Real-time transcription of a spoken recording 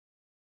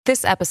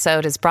This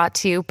episode is brought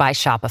to you by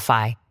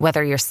Shopify.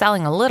 Whether you're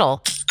selling a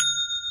little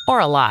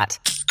or a lot,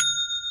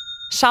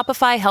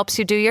 Shopify helps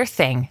you do your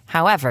thing,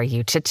 however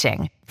you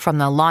cha-ching. From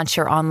the launch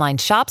your online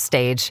shop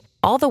stage,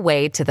 all the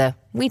way to the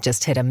we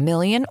just hit 1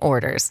 million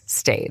orders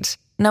stage.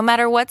 No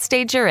matter what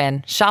stage you're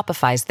in,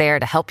 Shopify's there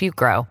to help you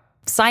grow.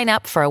 Sign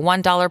up for a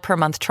 $1 per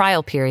month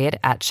trial period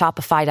at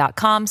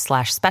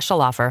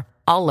shopify.com/special offer,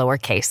 all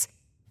lowercase.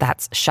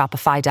 That's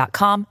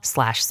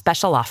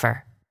shopify.com/special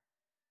offer.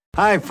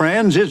 Hi,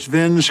 friends. It's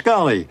Vin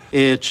Scully.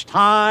 It's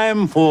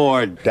time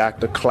for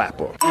Dr.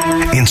 Clapper.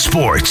 In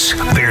sports,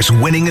 there's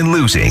winning and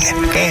losing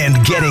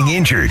and getting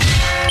injured.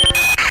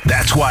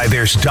 That's why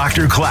there's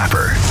Dr.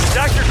 Clapper.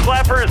 Dr.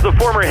 Clapper is the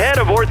former head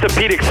of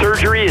orthopedic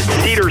surgery at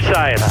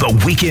Cedars-Sinai. The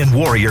Weekend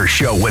Warrior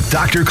Show with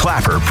Dr.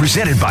 Clapper,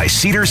 presented by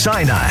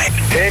Cedars-Sinai.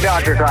 Hey,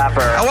 Dr.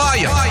 Clapper. How are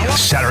you?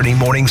 Saturday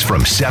mornings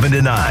from 7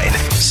 to 9.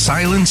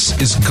 Silence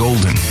is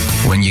golden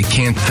when you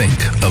can't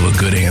think of a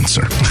good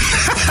answer.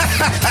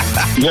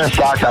 Yes,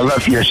 Doc, I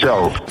love your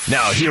show.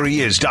 Now here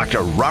he is,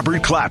 Dr.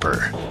 Robert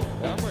Clapper.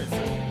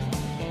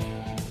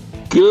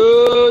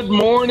 Good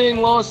morning,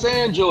 Los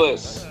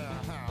Angeles,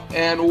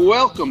 and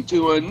welcome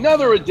to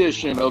another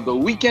edition of the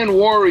Weekend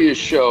Warriors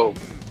Show.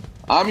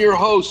 I'm your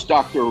host,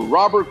 Dr.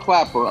 Robert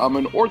Clapper. I'm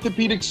an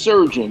orthopedic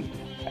surgeon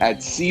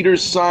at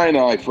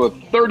Cedars-Sinai for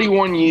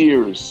 31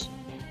 years.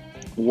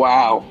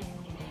 Wow,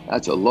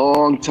 that's a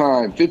long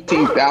time,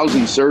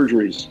 15,000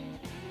 surgeries.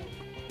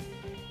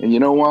 And you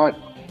know what?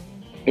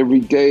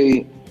 Every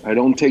day, I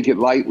don't take it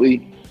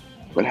lightly,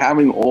 but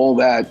having all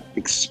that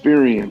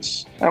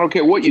experience, I don't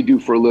care what you do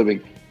for a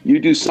living, you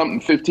do something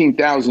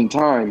 15,000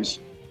 times,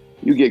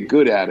 you get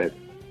good at it,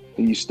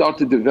 and you start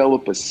to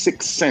develop a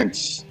sixth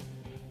sense.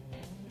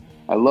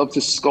 I love to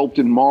sculpt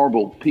in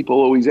marble. People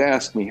always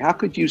ask me, how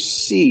could you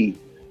see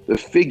the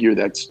figure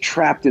that's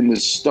trapped in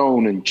this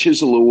stone and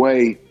chisel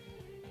away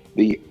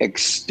the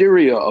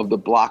exterior of the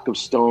block of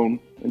stone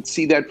and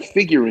see that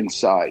figure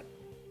inside?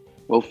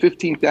 Well,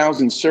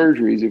 15,000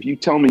 surgeries, if you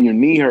tell me your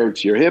knee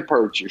hurts, your hip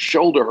hurts, your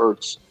shoulder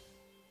hurts,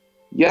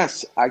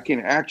 yes, I can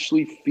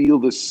actually feel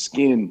the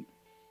skin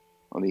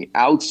on the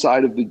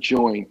outside of the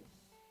joint.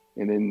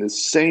 And in the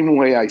same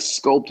way I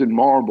sculpt in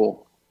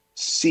marble,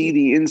 see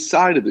the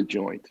inside of the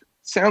joint.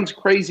 Sounds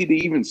crazy to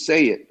even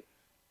say it,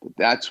 but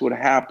that's what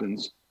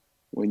happens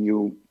when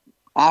you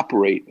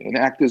operate and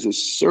act as a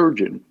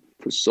surgeon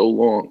for so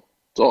long.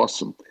 It's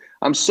awesome.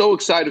 I'm so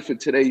excited for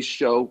today's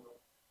show.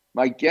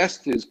 My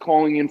guest is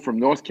calling in from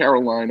North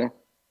Carolina.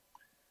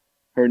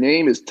 Her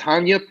name is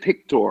Tanya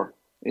Pictor,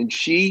 and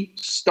she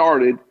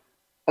started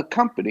a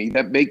company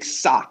that makes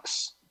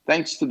socks,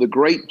 thanks to the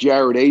great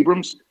Jared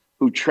Abrams,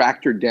 who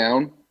tracked her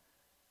down.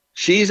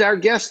 She's our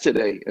guest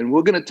today, and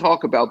we're going to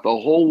talk about the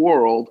whole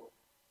world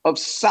of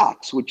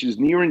socks, which is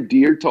near and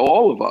dear to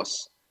all of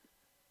us.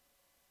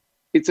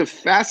 It's a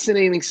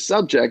fascinating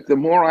subject the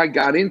more I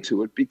got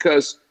into it,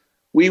 because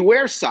we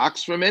wear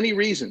socks for many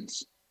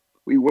reasons.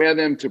 We wear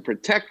them to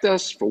protect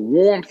us, for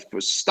warmth, for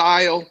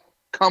style,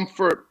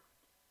 comfort.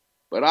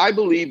 But I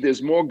believe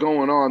there's more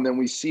going on than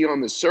we see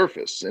on the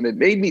surface. And it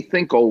made me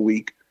think all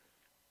week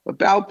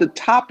about the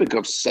topic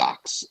of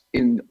socks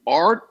in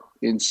art,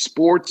 in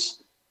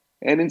sports,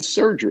 and in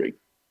surgery.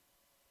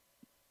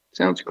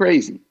 Sounds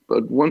crazy.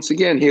 But once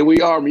again, here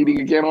we are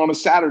meeting again on a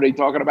Saturday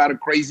talking about a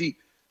crazy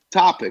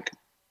topic.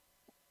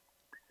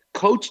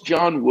 Coach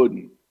John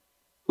Wooden,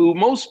 who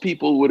most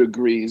people would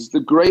agree is the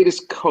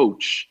greatest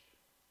coach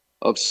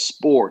of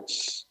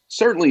sports,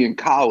 certainly in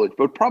college,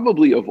 but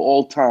probably of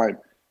all time.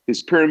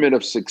 His pyramid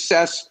of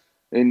success,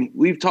 and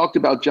we've talked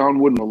about John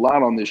Wooden a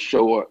lot on this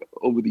show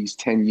over these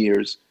 10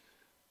 years,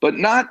 but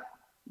not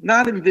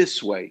in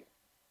this way,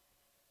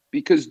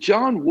 because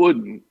John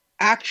Wooden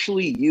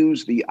actually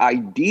used the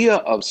idea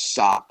of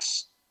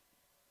socks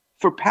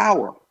for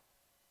power.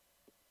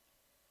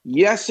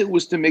 Yes, it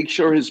was to make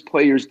sure his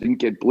players didn't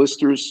get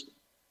blisters.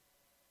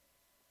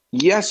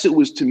 Yes, it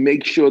was to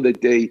make sure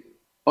that they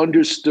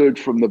understood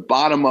from the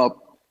bottom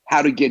up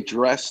how to get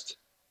dressed.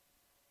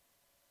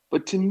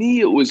 But to me,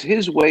 it was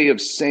his way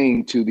of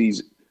saying to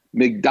these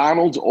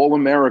McDonald's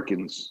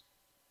All-Americans,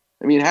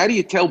 I mean, how do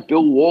you tell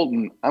Bill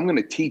Walton, I'm going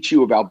to teach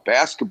you about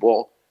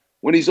basketball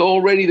when he's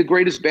already the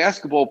greatest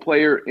basketball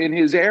player in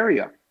his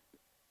area?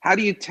 How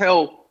do you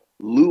tell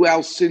Lou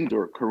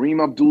Alcindor,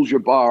 Kareem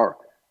Abdul-Jabbar,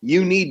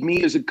 you need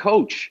me as a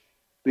coach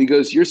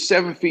because you're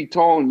 7 feet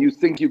tall and you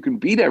think you can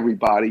beat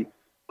everybody,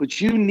 but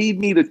you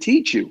need me to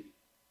teach you?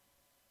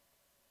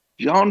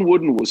 John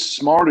Wooden was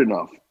smart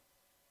enough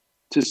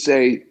to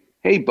say,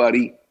 hey,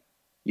 buddy,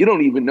 you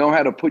don't even know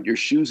how to put your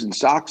shoes and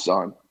socks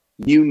on.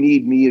 You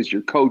need me as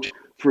your coach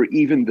for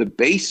even the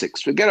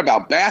basics. Forget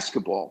about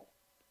basketball.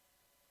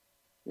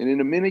 And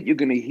in a minute, you're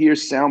going to hear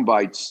sound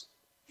bites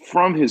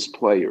from his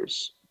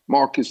players,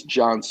 Marcus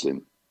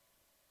Johnson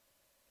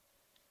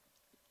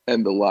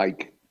and the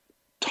like,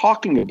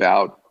 talking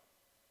about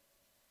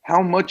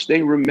how much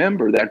they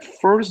remember that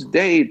first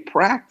day at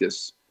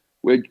practice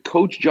where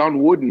Coach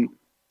John Wooden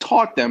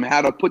taught them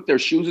how to put their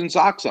shoes and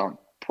socks on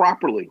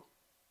properly.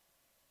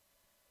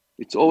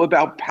 It's all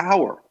about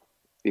power.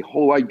 the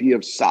whole idea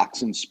of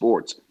socks in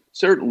sports,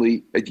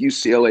 certainly at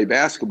UCLA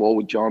basketball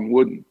with John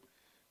Wooden.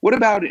 What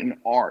about in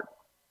art?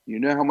 You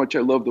know how much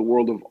I love the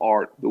world of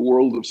art, the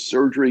world of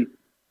surgery,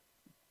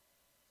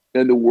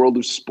 and the world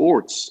of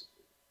sports.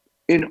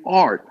 In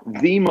art,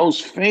 the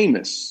most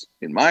famous,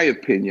 in my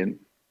opinion,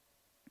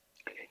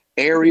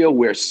 area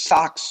where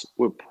socks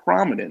were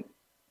prominent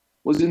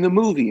was in the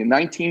movie in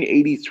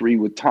 1983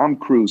 with Tom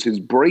Cruise, his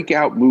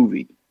breakout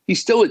movie.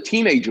 He's still a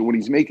teenager when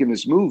he's making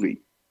this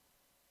movie.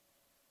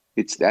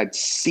 It's that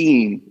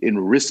scene in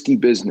Risky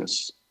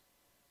Business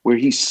where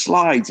he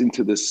slides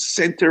into the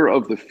center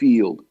of the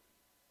field,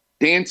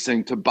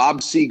 dancing to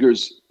Bob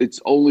Seger's It's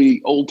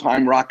Only Old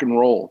Time Rock and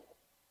Roll.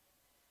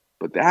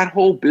 But that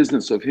whole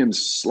business of him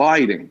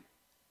sliding,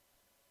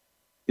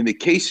 in the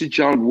case of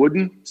John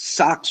Wooden,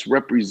 socks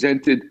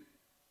represented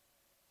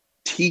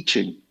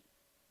teaching,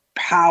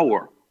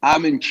 power,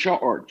 I'm in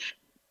charge.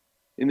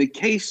 In the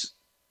case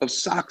of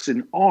socks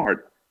in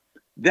art,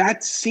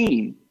 that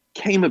scene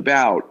came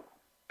about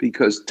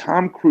because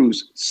Tom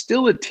Cruise,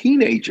 still a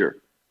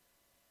teenager,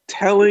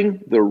 telling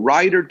the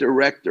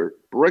writer-director,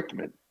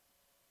 Brickman,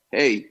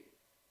 hey,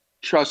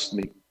 trust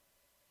me,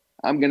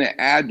 I'm going to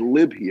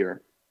ad-lib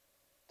here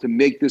to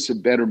make this a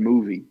better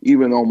movie.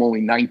 Even though I'm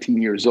only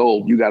 19 years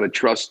old, you got to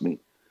trust me.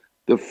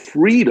 The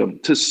freedom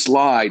to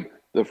slide,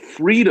 the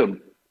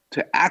freedom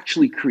to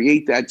actually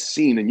create that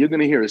scene, and you're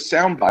going to hear a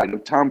soundbite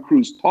of Tom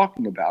Cruise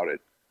talking about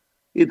it.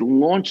 It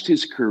launched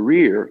his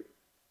career.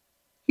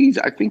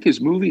 I think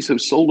his movies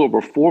have sold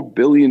over $4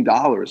 billion.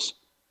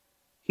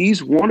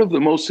 He's one of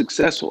the most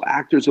successful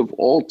actors of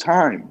all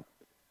time.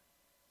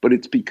 But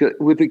it's because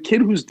with a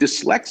kid who's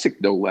dyslexic,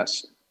 no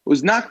less,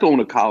 was not going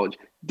to college,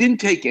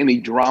 didn't take any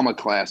drama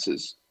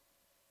classes.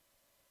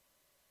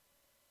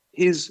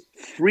 His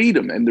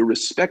freedom and the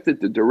respect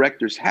that the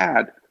directors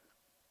had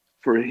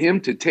for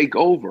him to take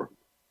over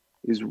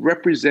is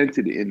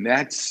represented in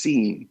that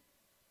scene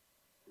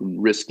in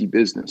Risky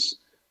Business.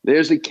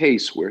 There's a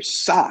case where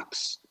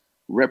socks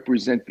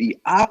represent the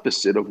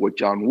opposite of what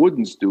John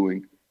Wooden's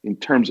doing in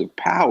terms of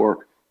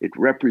power. It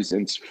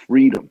represents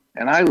freedom.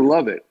 And I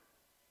love it.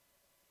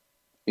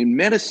 In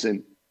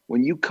medicine,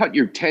 when you cut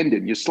your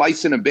tendon, you're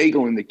slicing a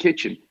bagel in the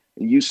kitchen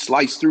and you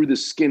slice through the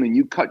skin and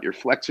you cut your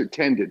flexor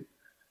tendon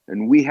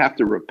and we have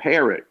to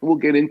repair it. We'll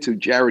get into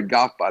Jared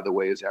Goff, by the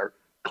way, as our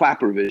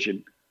Clapper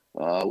vision,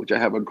 which I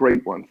have a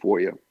great one for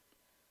you.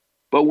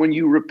 But when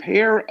you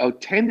repair a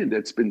tendon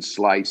that's been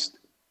sliced,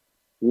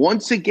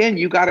 once again,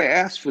 you got to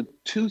ask for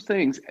two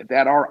things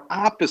that are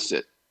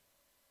opposite.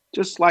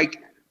 Just like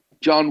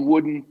John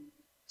Wooden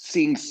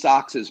seeing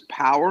socks as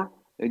power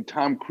and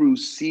Tom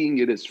Cruise seeing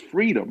it as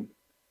freedom.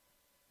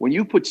 When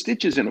you put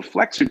stitches in a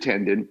flexor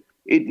tendon,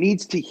 it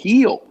needs to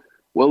heal.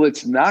 Well,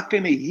 it's not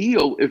going to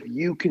heal if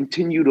you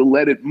continue to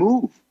let it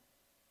move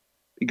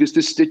because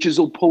the stitches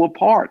will pull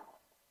apart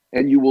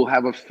and you will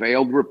have a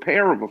failed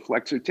repair of a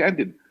flexor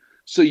tendon.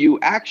 So you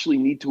actually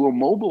need to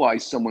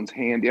immobilize someone's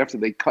hand after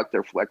they cut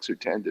their flexor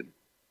tendon.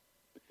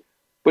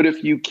 But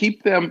if you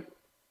keep them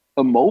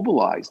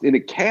immobilized in a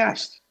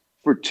cast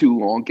for too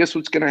long, guess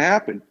what's going to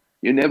happen?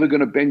 You're never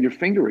going to bend your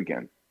finger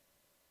again.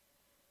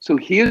 So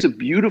here's a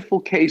beautiful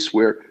case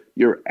where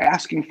you're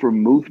asking for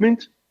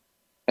movement,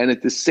 and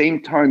at the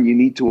same time, you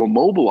need to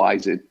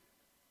immobilize it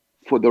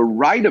for the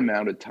right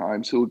amount of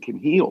time so it can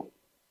heal.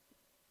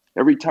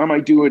 Every time I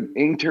do an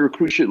anterior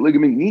cruciate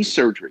ligament knee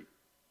surgery,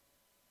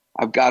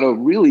 I've got to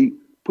really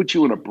put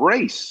you in a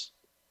brace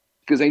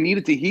because I need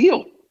it to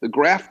heal. The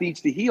graft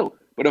needs to heal.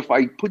 But if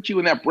I put you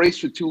in that brace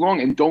for too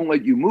long and don't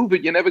let you move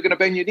it, you're never going to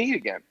bend your knee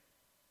again.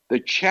 The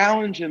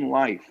challenge in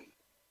life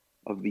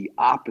of the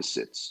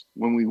opposites,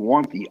 when we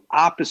want the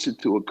opposite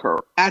to occur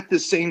at the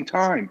same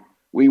time,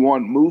 we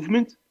want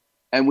movement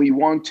and we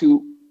want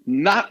to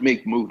not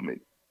make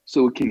movement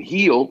so it can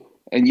heal,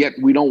 and yet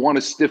we don't want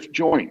a stiff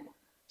joint.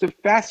 It's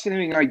a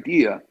fascinating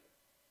idea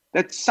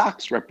that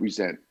socks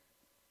represent.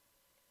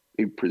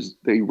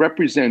 They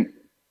represent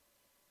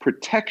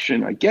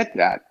protection, I get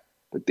that,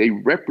 but they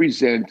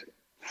represent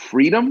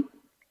freedom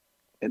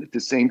and at the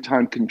same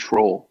time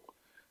control.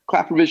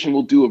 Clapper Vision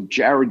will do of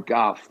Jared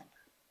Goff.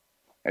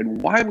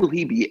 And why will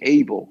he be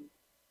able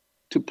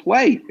to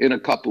play in a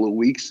couple of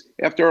weeks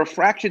after a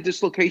fractured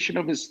dislocation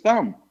of his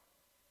thumb?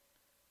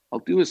 I'll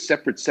do a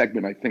separate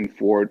segment, I think,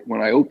 for it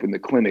when I open the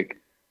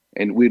clinic,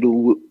 and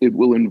it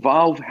will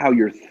involve how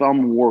your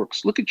thumb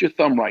works. Look at your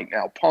thumb right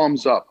now,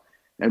 palms up,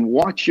 and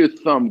watch your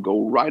thumb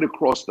go right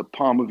across the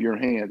palm of your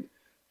hand,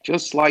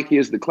 just like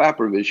here's the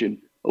Clapper Vision,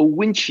 a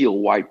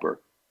windshield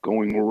wiper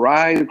going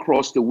right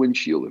across the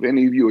windshield. If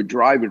any of you are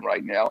driving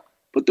right now,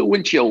 put the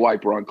windshield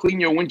wiper on, clean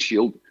your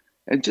windshield,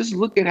 and just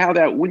look at how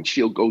that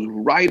windshield goes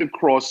right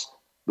across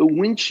the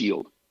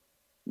windshield.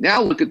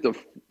 Now look at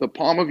the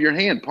palm of your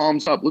hand,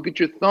 palms up. Look at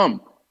your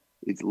thumb.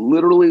 It's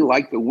literally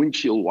like the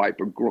windshield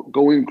wiper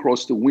going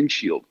across the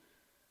windshield.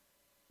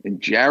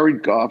 And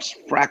Jared Goff's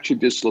fracture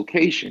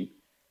dislocation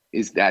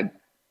is that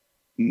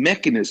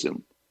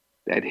mechanism,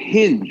 that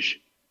hinge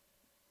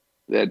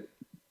that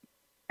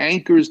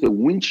anchors the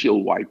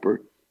windshield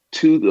wiper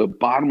to the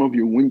bottom of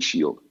your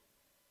windshield.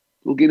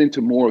 We'll get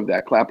into more of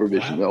that Clapper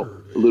Vision,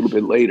 though, a little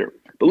bit later.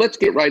 But let's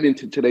get right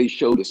into today's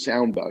show, the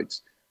sound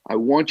bites. I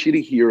want you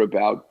to hear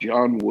about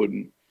John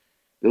Wooden,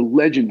 the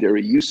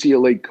legendary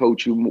UCLA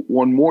coach who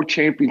won more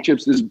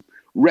championships. This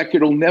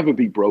record will never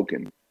be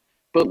broken.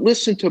 But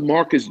listen to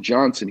Marcus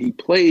Johnson. He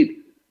played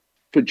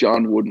for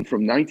John Wooden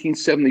from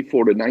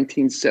 1974 to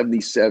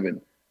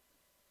 1977,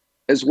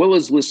 as well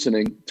as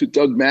listening to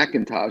Doug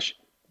McIntosh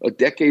a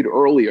decade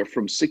earlier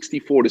from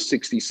 64 to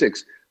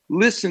 66.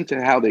 Listen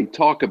to how they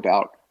talk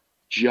about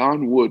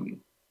John Wooden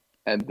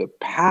and the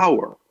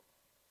power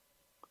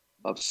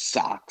of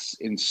socks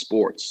in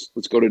sports.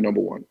 Let's go to number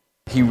one.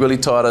 He really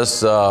taught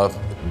us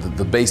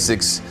the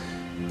basics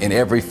in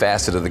every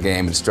facet of the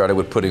game. It started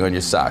with putting on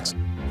your socks.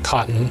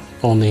 Cotton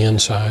on the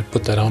inside,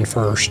 put that on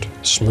first,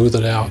 smooth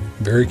it out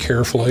very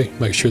carefully,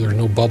 make sure there are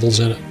no bubbles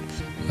in it,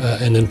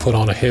 and then put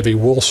on a heavy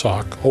wool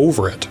sock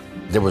over it.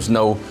 There was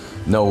no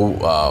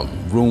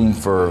room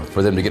for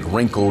them to get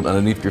wrinkled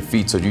underneath your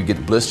feet so you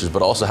get blisters,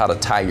 but also how to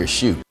tie your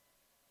shoe.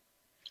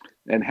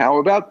 And how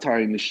about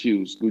tying the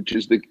shoes, which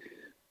is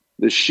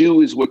the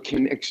shoe is what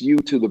connects you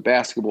to the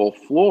basketball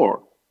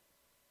floor.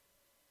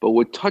 But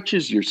what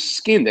touches your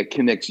skin that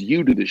connects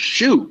you to the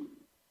shoe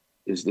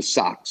is the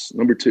socks.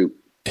 Number two.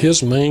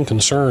 His main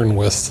concern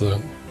with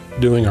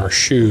doing our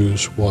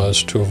shoes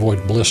was to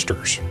avoid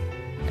blisters.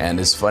 And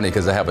it's funny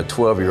because I have a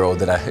 12-year-old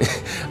that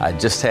I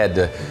just had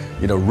to,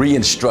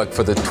 re-instruct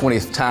for the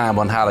 20th time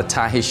on how to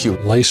tie his shoe.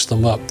 Lace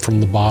them up from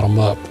the bottom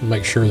up,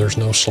 make sure there's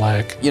no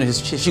slack.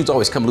 His shoes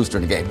always come loose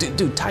during the game.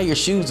 Dude, tie your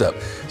shoes up.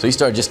 So he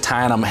started just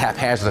tying them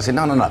haphazard. I said,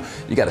 no.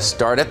 You got to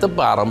start at the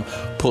bottom,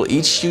 pull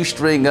each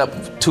shoestring up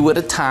 2 at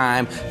a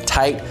time,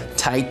 tight,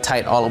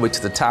 all the way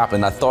to the top.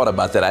 And I thought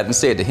about that. I didn't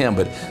say it to him,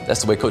 but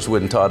that's the way Coach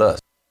Wooden taught us.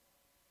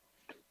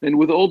 And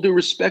with all due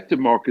respect to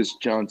Marcus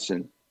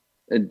Johnson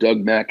and Doug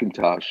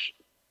McIntosh,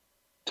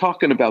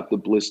 talking about the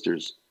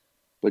blisters,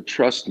 but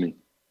trust me,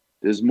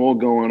 there's more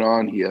going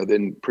on here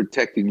than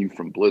protecting you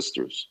from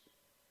blisters.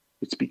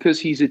 It's because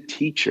he's a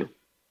teacher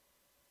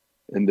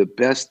and the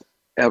best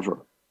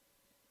ever.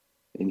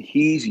 And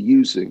he's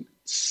using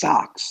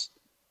socks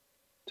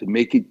to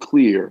make it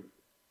clear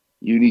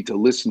you need to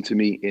listen to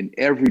me in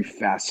every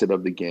facet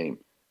of the game.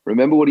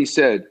 Remember what he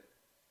said,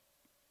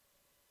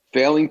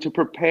 failing to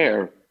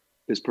prepare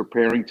is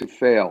preparing to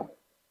fail.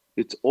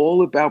 It's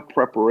all about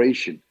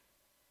preparation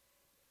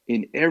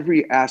in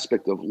every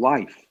aspect of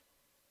life.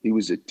 He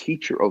was a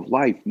teacher of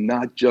life,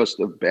 not just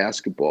of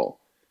basketball.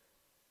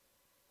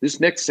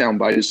 This next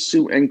soundbite is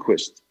Sue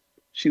Enquist.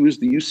 She was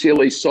the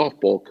UCLA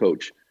softball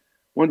coach.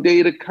 One day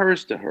it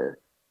occurs to her,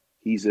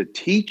 he's a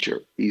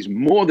teacher. He's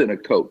more than a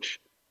coach.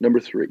 Number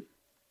three.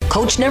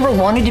 Coach never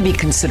wanted to be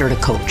considered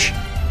a coach.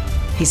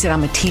 He said,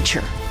 I'm a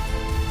teacher.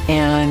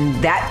 And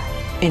that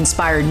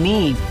inspired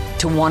me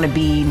to want to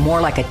be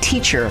more like a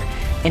teacher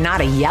and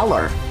not a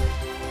yeller.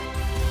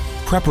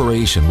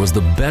 Preparation was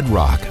the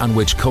bedrock on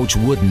which Coach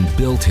Wooden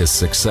built his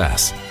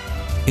success.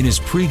 In his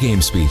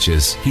pregame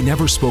speeches, he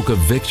never spoke of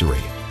victory.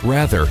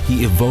 Rather,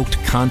 he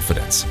evoked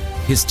confidence.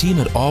 His team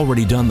had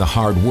already done the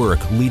hard work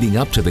leading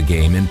up to the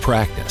game in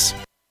practice.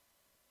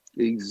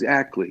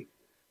 Exactly.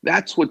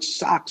 That's what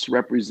socks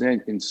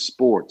represent in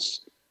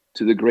sports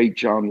to the great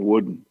John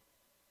Wooden.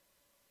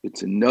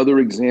 It's another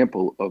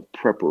example of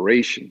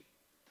preparation.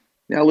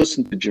 Now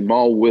listen to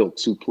Jamal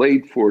Wilkes, who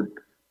played for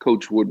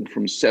Coach Wooden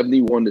from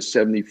 71 to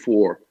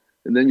 74.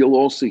 And then you'll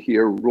also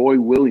hear Roy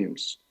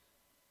Williams,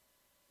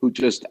 who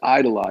just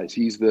idolized.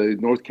 He's the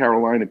North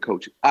Carolina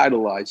coach,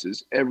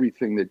 idolizes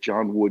everything that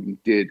John Wooden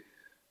did.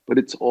 But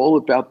it's all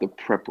about the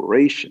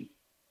preparation.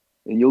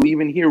 And you'll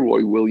even hear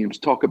Roy Williams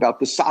talk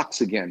about the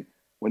socks again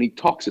when he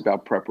talks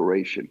about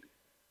preparation.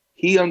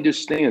 He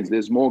understands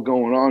there's more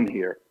going on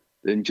here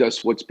than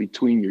just what's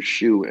between your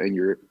shoe and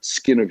your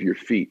skin of your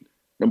feet.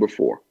 Number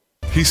four.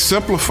 He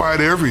simplified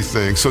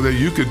everything so that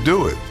you could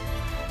do it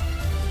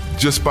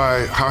just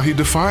by how he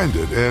defined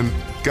it and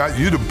got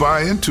you to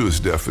buy into his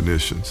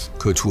definitions.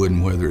 Coach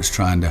Wooden, whether it's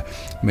trying to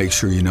make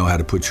sure you know how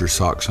to put your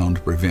socks on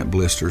to prevent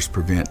blisters,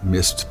 prevent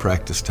missed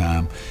practice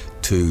time,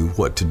 to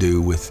what to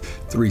do with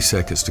 3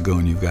 seconds to go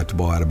and you've got the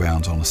ball out of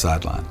bounds on the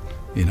sideline.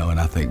 And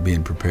I think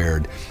being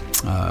prepared,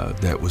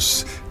 that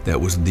was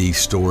the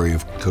story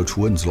of Coach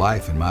Wooden's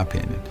life, in my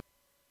opinion.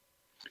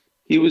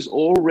 He was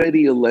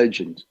already a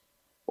legend.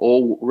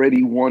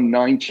 Already won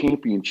 9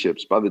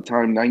 championships by the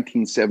time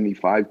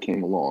 1975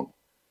 came along.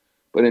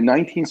 But in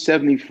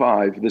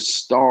 1975, the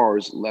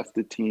stars left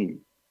the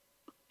team.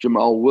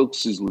 Jamal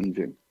Wilkes is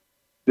leaving.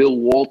 Bill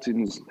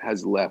Walton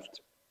has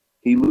left.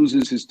 He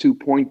loses his 2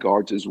 point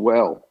guards as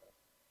well.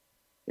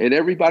 And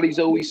everybody's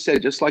always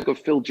said, just like a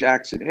Phil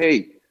Jackson,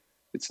 hey,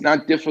 it's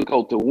not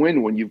difficult to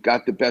win when you've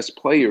got the best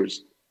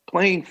players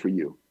playing for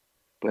you.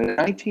 But in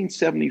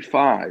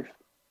 1975,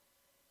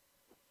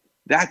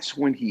 that's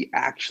when he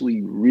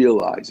actually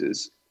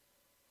realizes,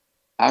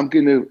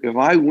 if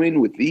I win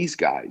with these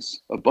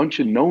guys, a bunch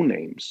of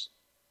no-names,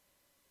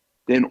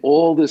 then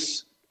all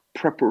this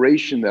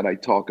preparation that I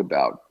talk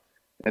about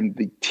and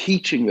the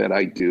teaching that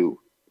I do,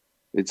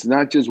 it's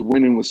not just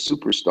winning with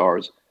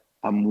superstars.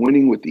 I'm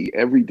winning with the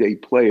everyday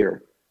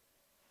player.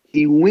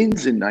 He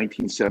wins in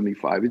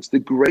 1975. It's the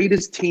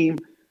greatest team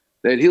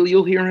that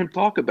you'll hear him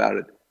talk about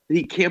it.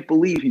 He can't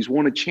believe he's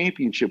won a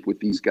championship with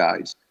these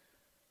guys.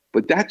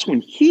 But that's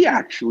when he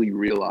actually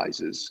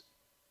realizes,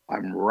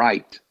 I'm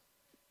right.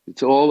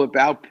 It's all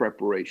about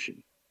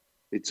preparation.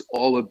 It's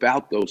all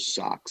about those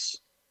socks.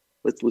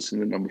 Let's listen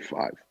to number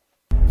 5.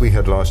 We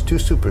had lost 2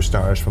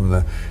 superstars from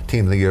the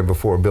team the year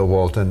before, Bill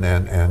Walton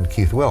and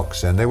Keith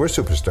Wilkes, and they were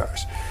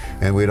superstars.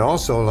 And we'd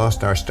also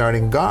lost our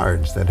starting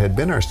guards that had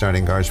been our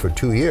starting guards for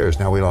 2 years.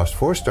 Now we lost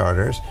 4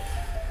 starters,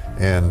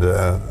 and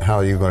how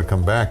are you going to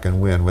come back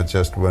and win with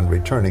just one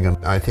returning? And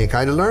I think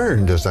I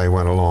learned as I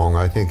went along.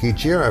 I think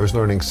each year I was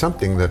learning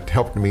something that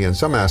helped me in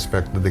some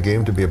aspect of the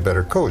game to be a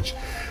better coach.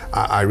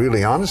 I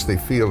really honestly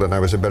feel that I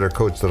was a better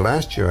coach the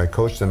last year I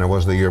coached than I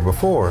was the year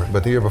before.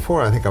 But the year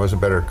before, I think I was a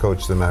better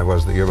coach than I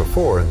was the year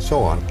before, and so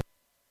on.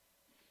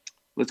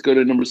 Let's go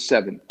to number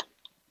 7.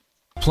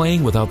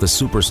 Playing without the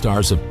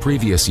superstars of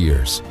previous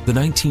years, the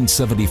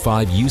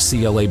 1975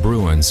 UCLA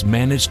Bruins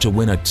managed to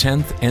win a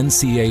 10th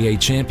NCAA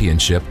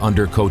championship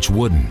under Coach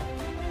Wooden.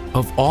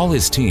 Of all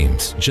his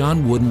teams,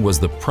 John Wooden was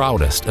the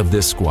proudest of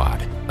this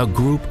squad, a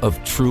group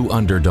of true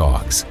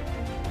underdogs.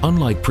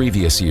 Unlike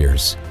previous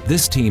years,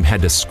 this team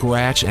had to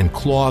scratch and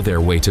claw their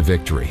way to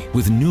victory,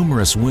 with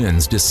numerous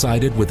wins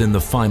decided within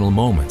the final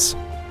moments.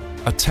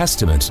 A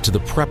testament to the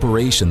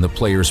preparation the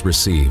players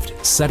received,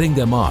 setting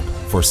them up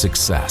for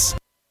success.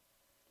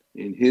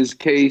 In his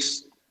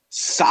case,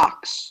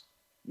 socks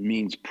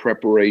means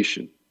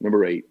preparation.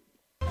 Number 8.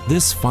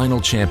 This final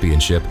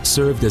championship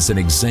served as an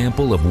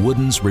example of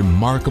Wooden's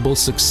remarkable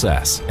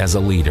success as a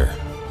leader.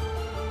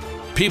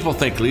 People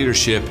think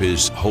leadership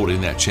is holding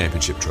that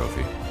championship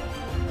trophy.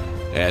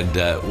 And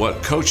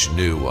what Coach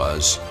knew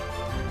was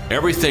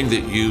everything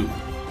that you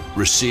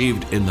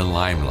received in the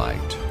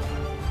limelight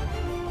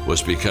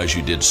was because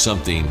you did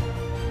something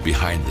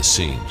behind the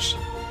scenes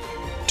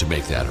to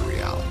make that a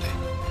reality.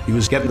 He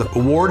was getting the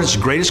award as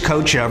the greatest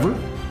coach ever.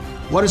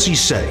 What does he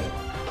say?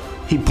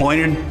 He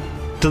pointed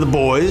to the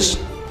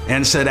boys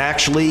and said,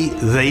 actually,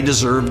 they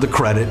deserve the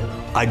credit.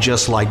 I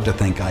just like to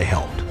think I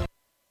helped.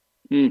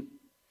 It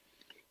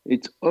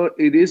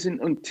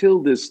isn't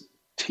until this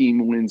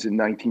team wins in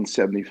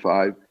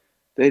 1975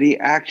 that he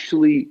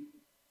actually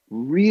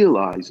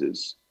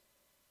realizes,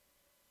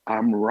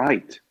 I'm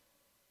right.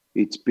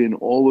 It's been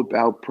all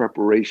about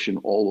preparation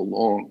all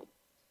along.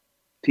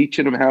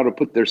 Teaching them how to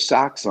put their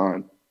socks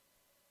on.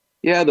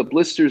 Yeah, the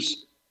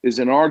blisters is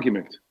an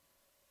argument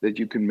that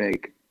you can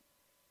make.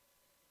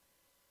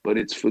 But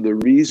it's for the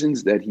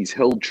reasons that he's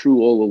held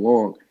true all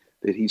along,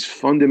 that he's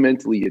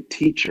fundamentally a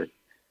teacher,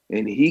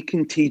 and he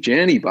can teach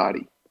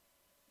anybody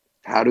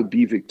how to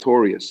be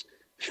victorious.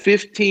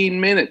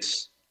 15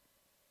 minutes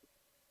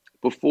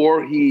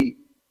before he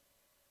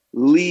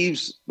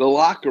leaves the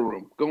locker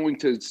room, going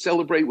to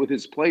celebrate with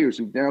his players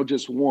who've now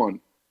just won,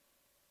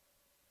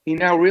 he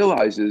now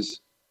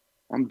realizes,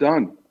 I'm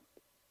done.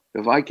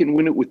 If I can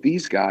win it with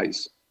these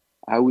guys,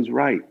 I was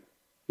right.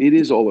 It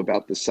is all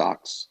about the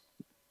socks.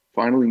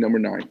 Finally, number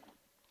 9.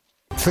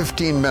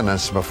 15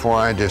 minutes before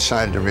I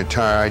decided to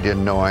retire, I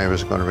didn't know I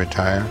was going to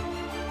retire.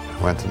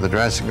 I went to the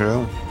dressing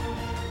room,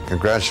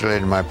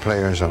 congratulated my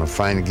players on a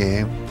fine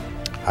game.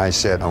 I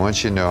said, I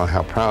want you to know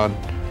how proud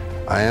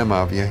I am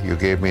of you. You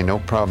gave me no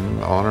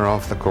problem on or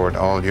off the court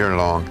all year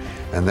long.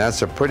 And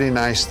that's a pretty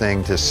nice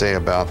thing to say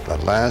about the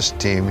last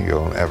team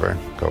you'll ever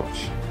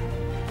coach.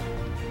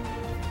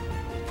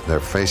 Their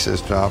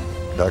faces dropped.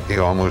 Ducky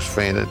almost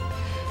fainted.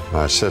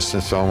 My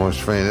assistants almost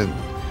fainted.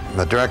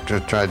 The director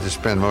tried to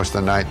spend most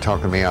of the night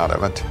talking me out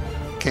of it.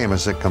 Came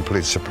as a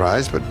complete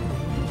surprise, but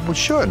it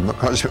should,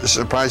 because it was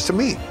a surprise to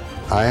me.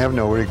 I have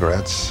no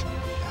regrets.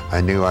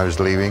 I knew I was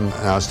leaving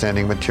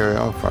outstanding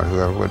material for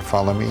whoever would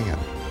follow me. And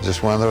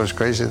just one of those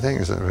crazy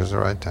things. It was the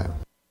right time.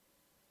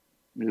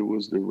 It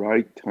was the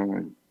right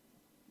time.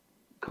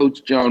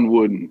 Coach John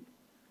Wooden,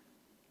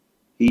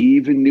 he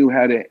even knew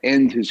how to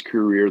end his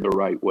career the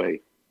right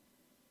way.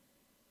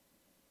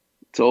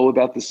 It's all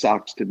about the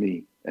socks to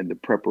me and the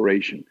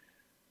preparation.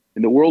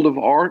 In the world of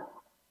art,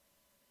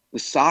 the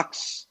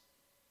socks,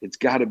 it's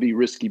got to be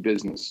risky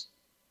business.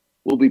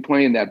 We'll be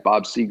playing that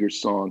Bob Seger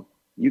song.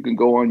 You can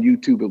go on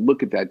YouTube and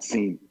look at that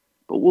scene,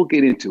 but we'll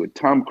get into it.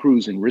 Tom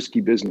Cruise in Risky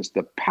Business,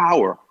 the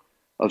power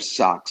of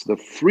socks, the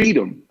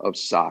freedom of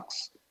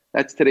socks.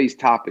 That's today's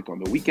topic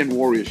on the Weekend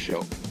Warriors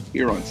Show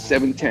here on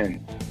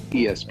 710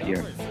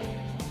 ESPN.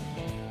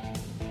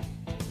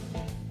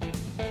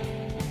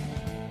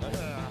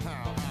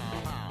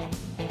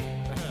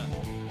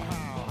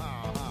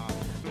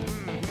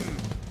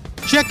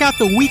 Check out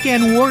the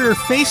Weekend Warrior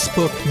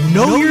Facebook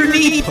Know Your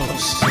Knee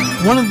post.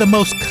 One of the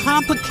most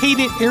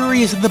complicated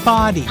areas of the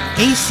body,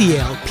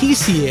 ACL,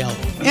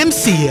 PCL,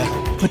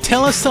 MCA,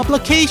 patella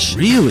supplication.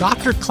 Really?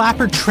 Dr.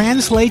 Clapper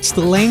translates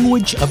the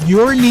language of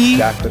your need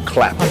Dr.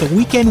 Clapper. on the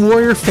Weekend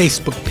Warrior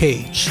Facebook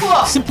page.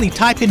 Simply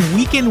type in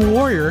Weekend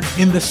Warrior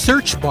in the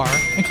search bar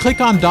and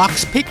click on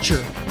Doc's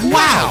picture.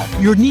 Wow,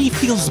 your knee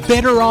feels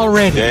better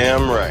already.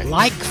 Damn right.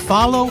 Like,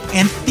 follow,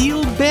 and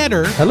feel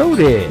better. Hello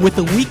there. With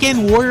the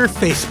Weekend Warrior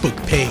Facebook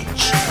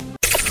page.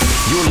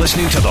 You're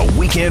listening to the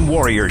Weekend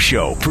Warrior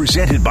Show,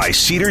 presented by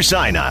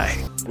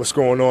Cedars-Sinai. What's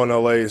going on,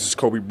 LA? This is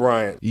Kobe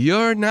Bryant.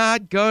 You're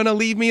not gonna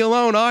leave me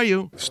alone, are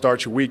you?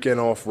 Start your weekend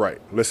off right.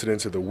 Listening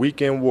to the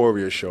Weekend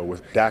Warrior Show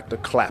with Dr.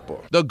 Clapper.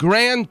 The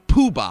Grand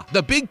Poobah,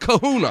 the Big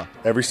Kahuna.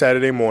 Every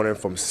Saturday morning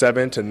from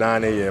 7 to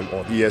 9 a.m.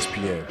 on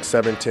ESPN,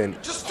 710,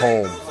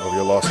 home of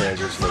your Los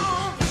Angeles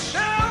Lakers.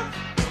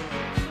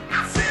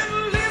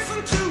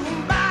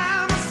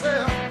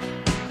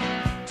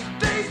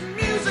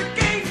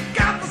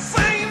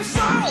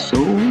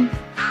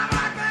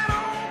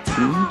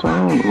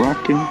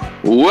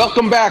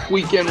 Welcome back,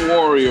 Weekend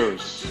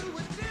Warriors.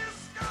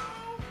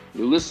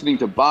 You're listening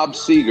to Bob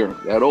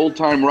Seger, that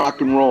old-time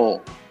rock and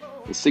roll.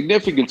 The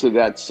significance of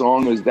that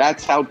song is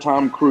that's how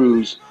Tom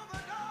Cruise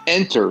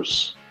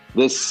enters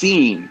the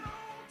scene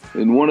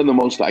in one of the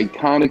most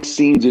iconic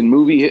scenes in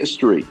movie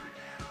history.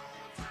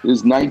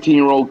 This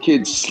 19-year-old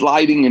kid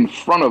sliding in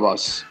front of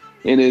us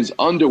in his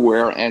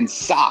underwear and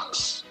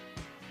socks.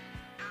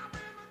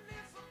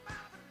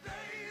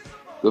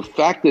 The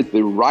fact that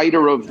the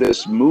writer of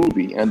this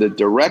movie and the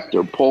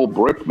director, Paul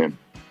Brickman,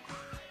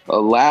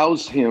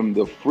 allows him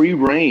the free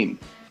rein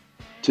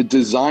to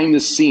design the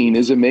scene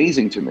is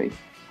amazing to me.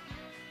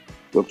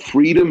 The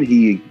freedom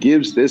he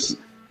gives this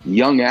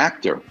young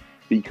actor,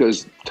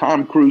 because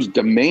Tom Cruise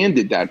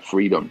demanded that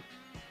freedom,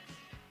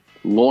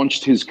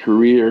 launched his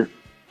career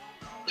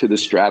to the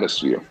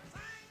stratosphere.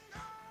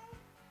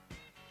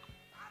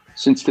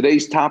 Since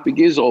today's topic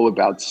is all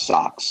about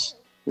socks,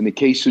 in the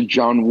case of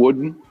John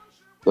Wooden,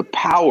 the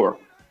power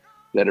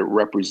that it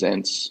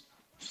represents.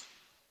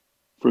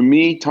 For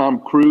me, Tom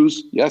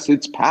Cruise, yes,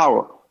 it's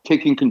power,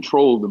 taking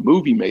control of the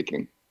movie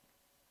making,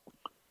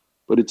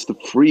 but it's the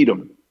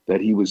freedom that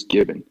he was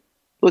given.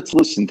 Let's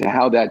listen to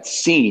how that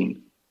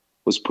scene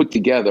was put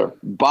together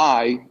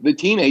by the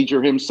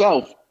teenager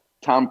himself,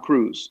 Tom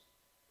Cruise.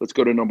 Let's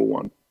go to number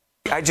one.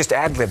 I just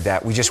ad-libbed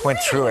that. We just went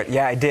through it.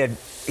 Yeah, I did.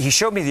 He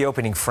showed me the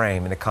opening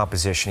frame and the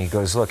composition. He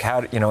goes, look,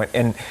 how,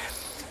 and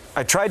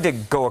I tried to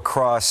go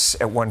across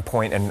at one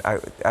point, and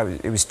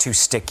it was too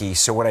sticky.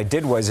 So what I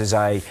did was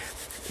I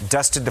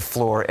dusted the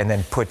floor and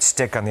then put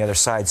stick on the other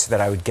side so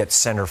that I would get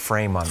center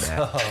frame on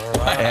that.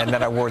 Right. And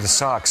then I wore the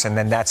socks, and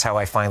then that's how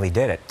I finally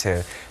did it,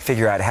 to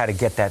figure out how to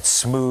get that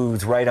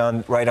smooth, right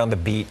on the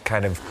beat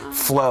kind of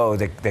flow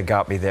that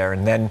got me there.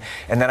 And then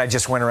I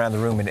just went around the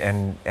room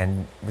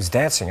and was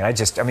dancing.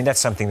 That's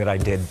something that I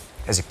did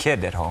as a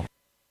kid at home.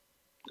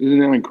 Isn't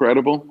that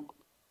incredible?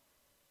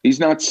 He's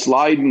not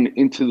sliding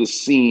into the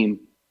scene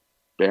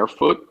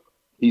barefoot.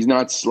 He's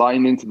not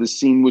sliding into the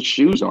scene with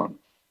shoes on.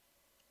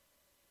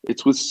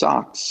 It's with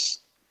socks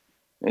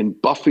and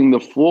buffing the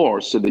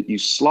floor so that you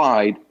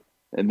slide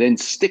and then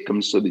stick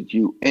them so that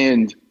you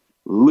end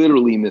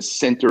literally in the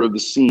center of the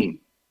scene.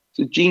 It's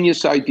a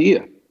genius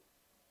idea,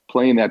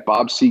 playing that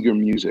Bob Seger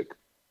music.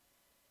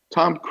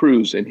 Tom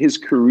Cruise and his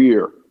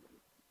career,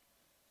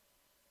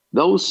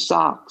 those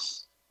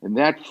socks and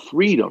that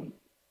freedom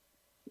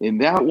in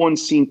that one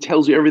scene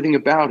tells you everything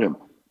about him.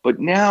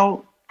 But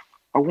now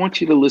I want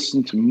you to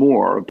listen to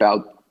more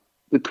about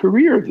the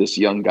career of this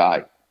young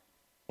guy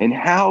and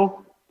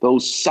how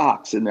those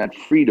socks and that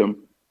freedom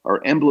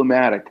are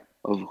emblematic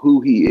of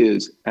who he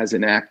is as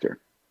an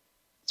actor.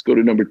 Let's go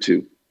to number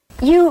two.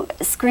 You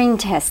screen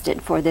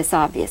tested for this,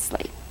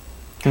 obviously.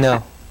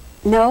 No.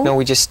 No? No,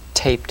 we just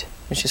taped.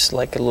 It was just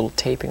like a little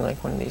taping,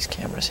 like one of these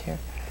cameras here.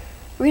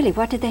 Really?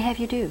 What did they have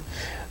you do?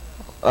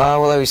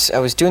 Well, I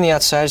was doing the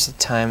Outsiders at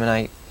the time, and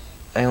I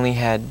only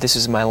had, this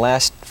was my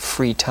last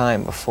free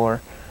time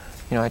before,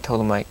 I told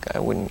them I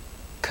wouldn't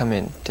come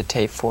in to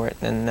tape for it.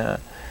 And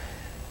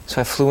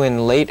so I flew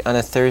in late on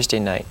a Thursday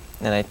night,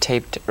 and I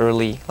taped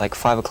early, like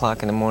 5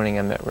 o'clock in the morning.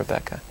 I met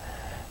Rebecca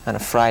on a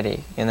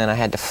Friday, and then I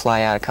had to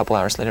fly out a couple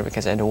hours later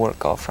because I had to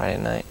work all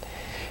Friday night.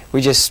 We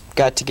just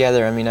got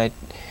together.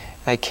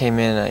 I came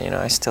in,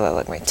 I still had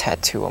like my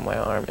tattoo on my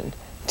arm and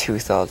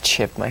tooth all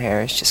chipped. My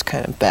hair is just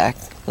kind of back,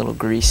 a little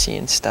greasy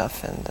and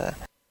stuff. And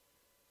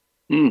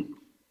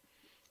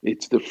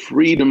It's the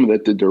freedom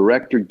that the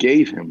director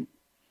gave him.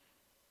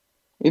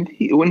 And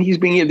when he's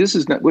being, this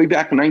is way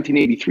back in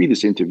 1983,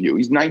 this interview.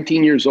 He's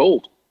 19 years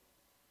old.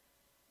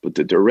 But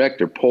the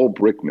director, Paul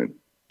Brickman,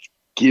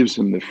 gives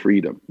him the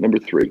freedom. Number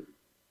three.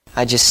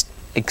 I just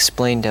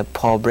explained to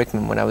Paul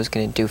Brickman what I was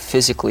going to do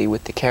physically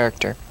with the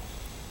character.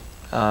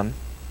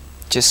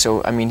 Just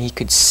so, he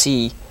could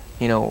see,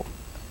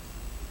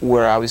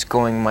 where I was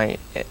going, my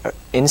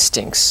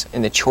instincts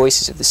and the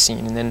choices of the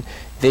scene. And then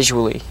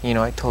visually,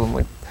 I told him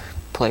would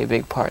play a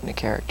big part in the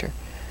character.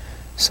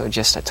 So I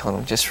told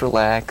him, just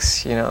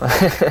relax,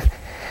 The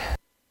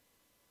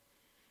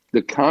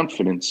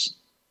confidence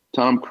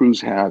Tom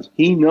Cruise has,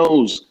 he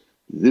knows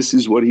this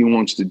is what he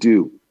wants to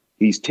do.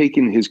 He's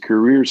taken his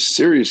career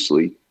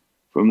seriously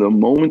from the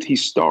moment he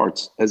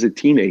starts as a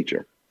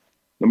teenager.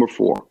 Number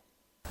 4.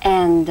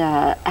 And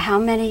how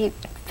many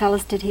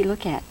fellas did he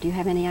look at? Do you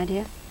have any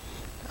idea?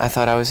 I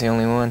thought I was the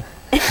only one.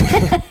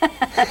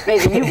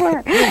 Maybe you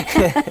were.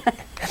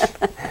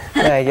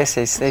 Yeah, I guess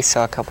they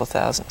saw a couple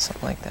thousand,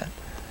 something like that.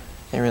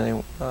 They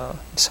really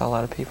saw a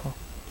lot of people.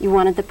 You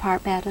wanted the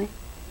part badly?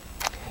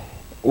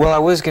 Well, I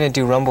was going to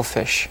do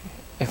Rumblefish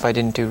if I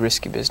didn't do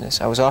Risky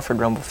Business. I was offered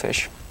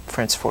Rumblefish.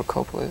 Francis Ford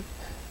Coppola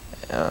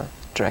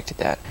directed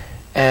that.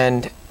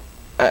 And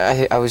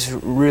I was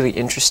really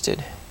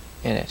interested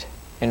in it,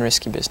 in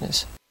Risky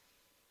Business.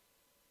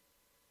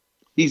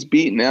 He's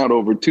beaten out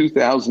over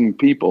 2,000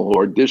 people who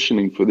are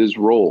auditioning for this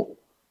role.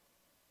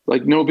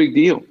 Like, no big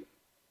deal.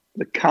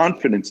 The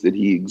confidence that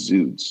he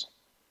exudes.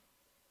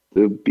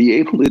 To be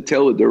able to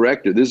tell a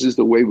director, this is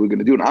the way we're going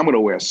to do it. I'm going to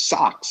wear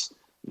socks.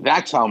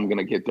 That's how I'm going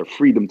to get the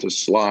freedom to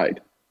slide.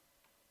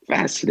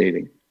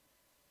 Fascinating.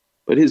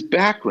 But his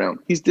background,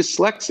 he's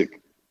dyslexic.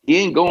 He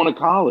ain't going to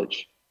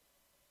college.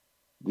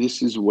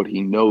 This is what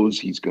he knows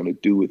he's going to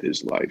do with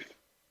his life.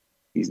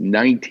 He's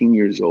 19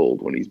 years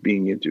old when he's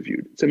being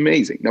interviewed. It's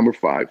amazing. Number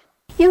 5.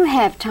 You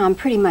have, Tom,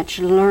 pretty much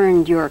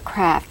learned your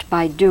craft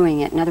by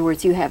doing it. In other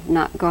words, you have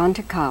not gone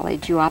to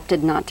college. You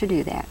opted not to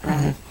do that,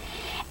 right?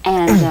 Mm-hmm.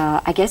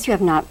 And I guess you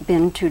have not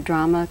been to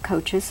drama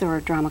coaches or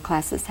drama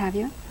classes, have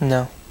you?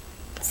 No.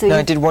 So no,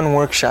 I did one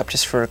workshop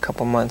just for a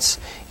couple months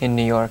in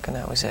New York, and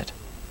that was it.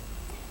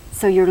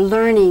 So you're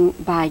learning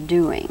by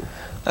doing.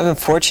 I've been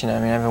fortunate.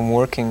 I mean, I've been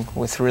working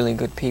with really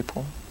good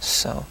people,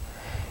 so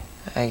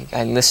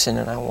I listen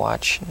and I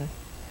watch, and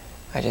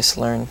I just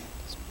learn,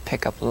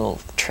 pick up little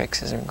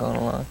tricks as they're going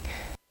along.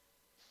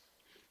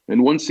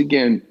 And once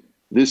again,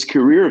 this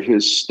career of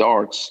his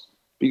starts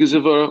because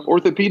of an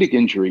orthopedic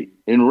injury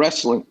in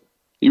wrestling.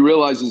 He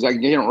realizes, I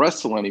can't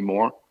wrestle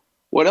anymore.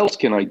 What else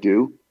can I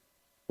do?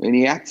 And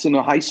he acts in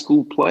a high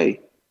school play.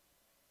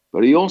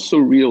 But he also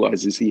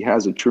realizes he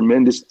has a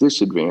tremendous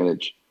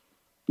disadvantage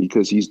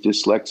because he's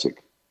dyslexic.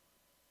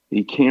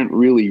 He can't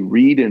really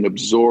read and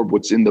absorb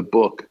what's in the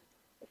book.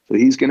 So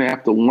he's going to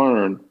have to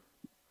learn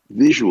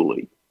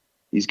visually.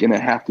 He's going to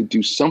have to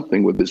do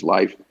something with his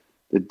life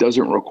that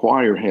doesn't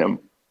require him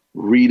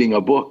reading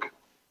a book.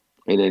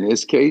 And in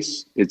his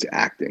case, it's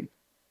acting.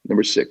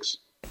 Number 6.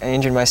 I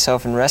injured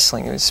myself in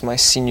wrestling. It was my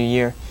senior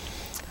year.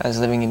 I was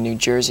living in New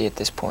Jersey at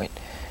this point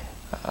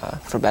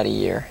for about a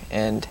year.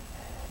 And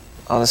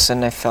all of a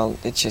sudden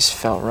it just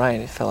felt right.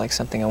 It felt like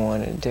something I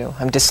wanted to do.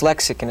 I'm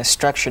dyslexic, and a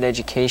structured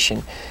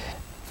education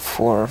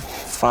for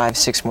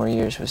 5-6 more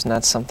years was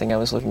not something I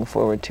was looking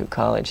forward to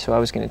college. So I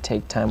was going to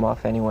take time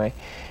off anyway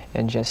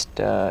and just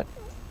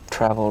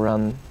travel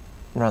around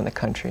the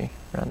country,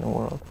 around the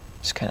world,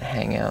 just kind of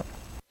hang out.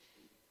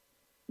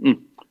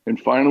 And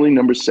finally,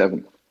 number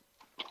 7.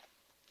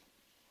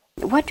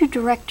 What do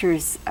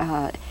directors,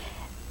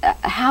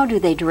 how do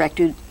they direct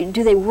you?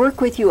 Do they work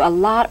with you a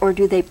lot, or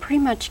do they pretty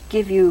much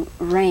give you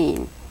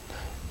rein?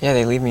 Yeah,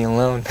 they leave me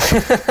alone.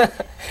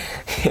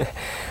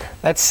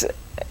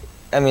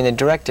 The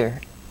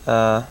director,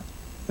 a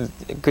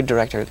good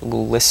director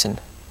will listen,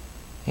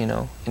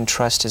 and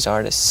trust his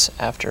artists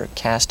after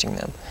casting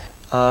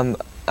them.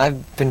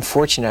 I've been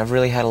fortunate. I've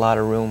really had a lot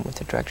of room with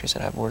the directors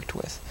that I've worked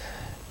with,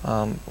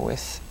 Paul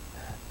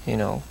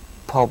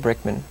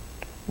Brickman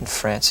and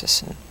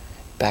Francis and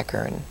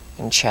Becker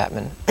and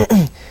Chapman.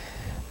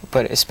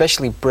 But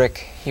especially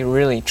Brick, he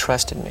really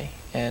trusted me.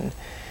 And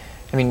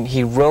I mean,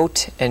 he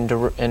wrote and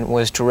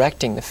was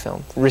directing the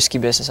film, Risky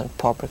Business, on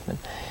Paul Brickman.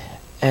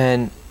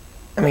 And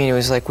I mean, it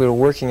was like we were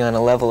working on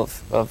a level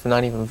of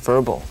not even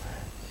verbal.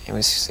 It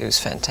was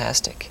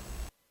fantastic.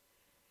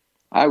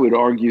 I would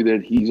argue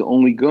that he's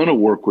only going to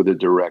work with a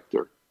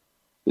director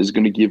that's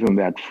going to give him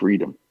that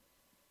freedom.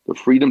 The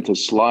freedom to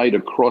slide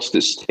across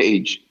the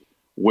stage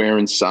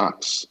wearing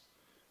socks.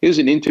 Here's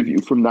an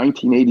interview from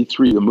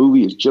 1983. The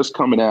movie is just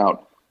coming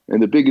out,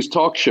 and the biggest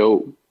talk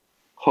show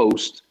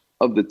host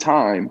of the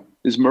time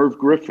is Merv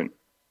Griffin,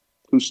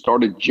 who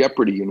started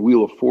Jeopardy and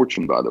Wheel of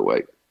Fortune, by the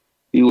way.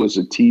 He was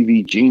a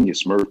TV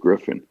genius, Merv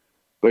Griffin.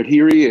 But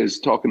here he is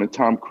talking to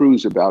Tom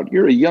Cruise about,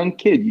 you're a young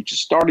kid, you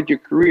just started your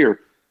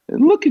career,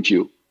 and look at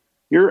you,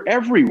 you're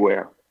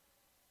everywhere.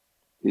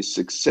 His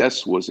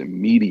success was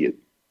immediate.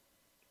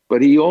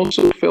 But he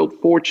also felt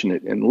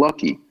fortunate and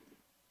lucky.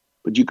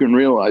 But you can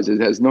realize it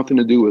has nothing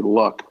to do with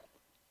luck.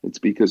 It's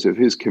because of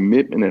his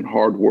commitment and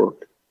hard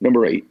work.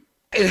 Number 8.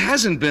 It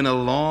hasn't been a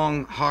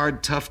long,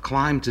 hard, tough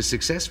climb to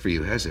success for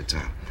you, has it,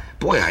 Tom?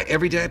 Boy,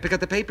 every day I pick up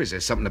the papers,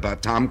 there's something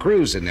about Tom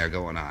Cruise in there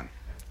going on.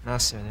 No,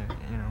 sir,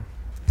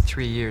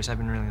 3 years, I've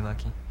been really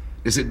lucky.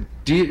 Is it?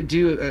 Do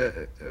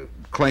you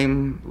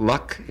claim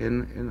luck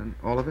in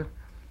all of it?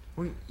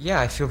 Well, yeah,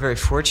 I feel very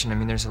fortunate. I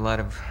mean, there's a lot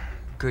of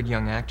good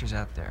young actors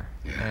out there,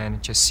 and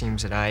it just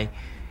seems that I,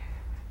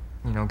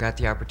 got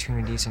the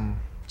opportunities and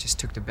just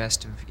took the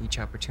best of each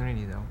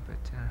opportunity, though. But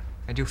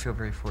I do feel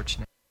very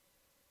fortunate.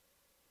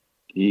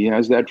 He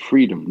has that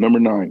freedom. Number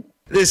 9.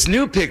 This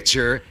new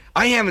picture,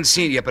 I haven't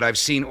seen it yet, but I've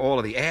seen all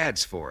of the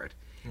ads for it,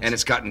 and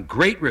it's gotten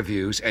great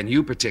reviews, and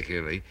you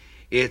particularly.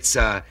 It's,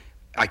 I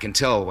can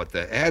tell what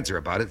the ads are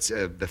about. It's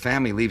the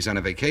family leaves on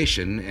a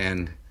vacation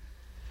and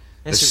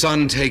the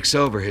son takes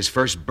over, his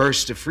first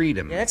burst of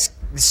freedom. Yeah, that's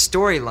the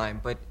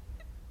storyline, but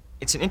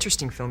it's an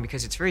interesting film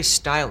because it's very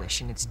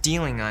stylish and it's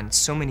dealing on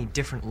so many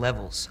different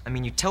levels. I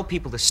mean, you tell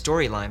people the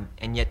storyline,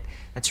 and yet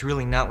that's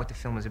really not what the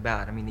film is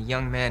about. I mean, the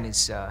young man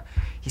is,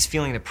 he's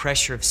feeling the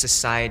pressure of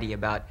society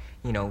about,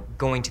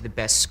 going to the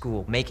best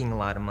school, making a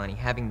lot of money,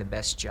 having the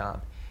best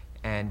job.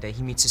 And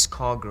he meets this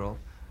call girl,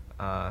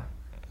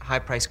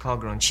 high-priced call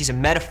girl, and she's a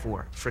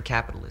metaphor for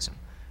capitalism.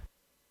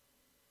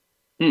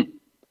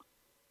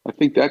 I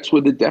think that's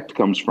where the depth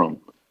comes from.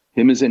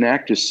 Him as an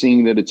actor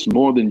seeing that it's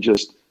more than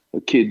just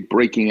a kid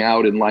breaking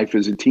out in life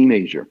as a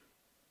teenager.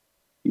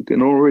 You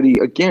can already,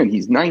 again,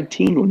 he's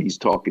 19 when he's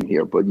talking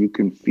here, but you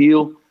can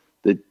feel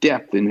the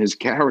depth in his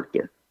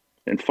character.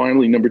 And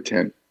finally, number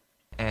 10.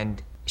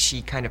 And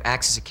she kind of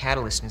acts as a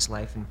catalyst in his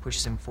life and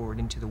pushes him forward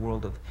into the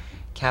world of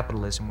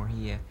capitalism, where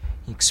he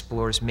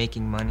explores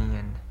making money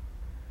and,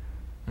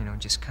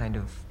 just kind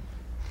of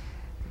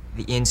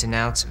the ins and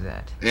outs of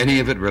that. Any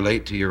of it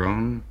relate to your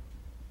own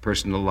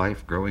personal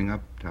life growing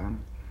up, Tom?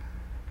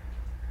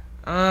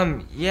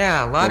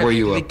 Yeah, a lot or were of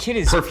you the a kid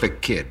is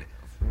perfect kid?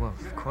 Well,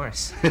 of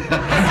course.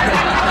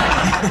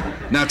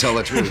 Now tell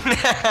the truth.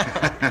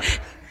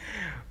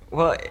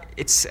 Well,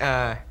 it's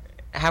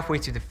halfway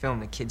through the film,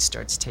 the kid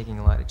starts taking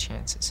a lot of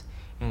chances,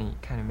 and he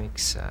kind of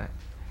makes a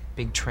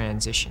big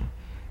transition.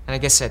 And I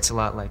guess that's a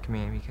lot like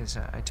me, because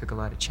I took a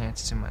lot of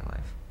chances in my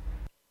life.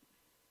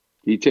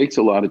 He takes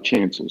a lot of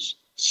chances.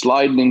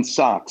 Sliding in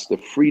socks, the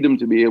freedom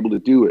to be able to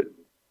do it.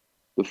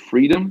 The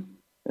freedom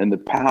and the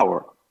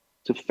power.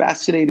 It's a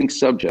fascinating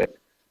subject,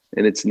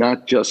 and it's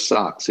not just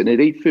socks. And at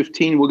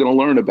 8:15, we're going to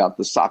learn about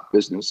the sock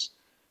business,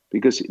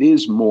 because it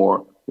is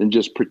more than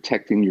just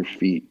protecting your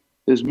feet.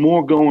 There's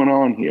more going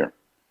on here.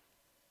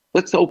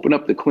 Let's open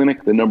up the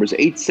clinic. The number's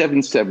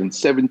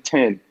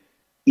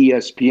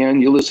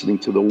 877-710-ESPN. You're listening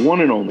to the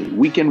one and only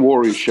Weekend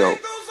Warriors Show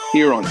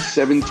here on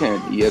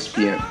 710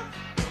 ESPN.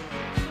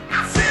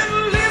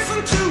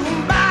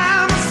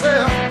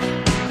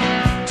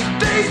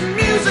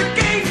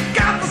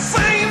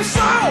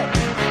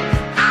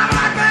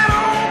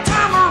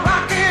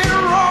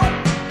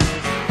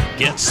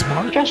 Get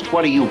smart. Just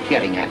what are you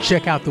getting at?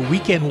 Check out the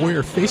Weekend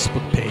Warrior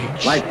Facebook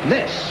page. Like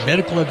this.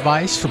 Medical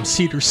advice from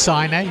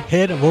Cedars-Sinai,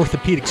 head of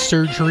orthopedic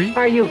surgery.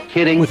 Are you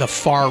kidding? With a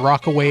far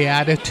rockaway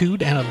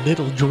attitude and a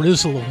little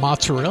drizzle of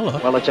mozzarella.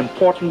 Well, it's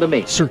important to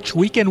me. Search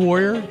Weekend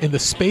Warrior in the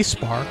space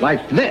bar.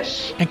 Like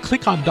this. And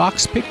click on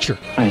Doc's picture.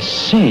 I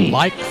see.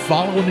 Like,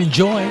 follow, and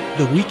enjoy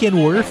the Weekend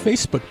Warrior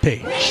Facebook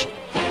page.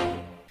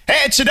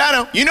 Hey, it's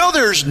Sedano. You know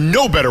there's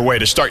no better way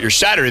to start your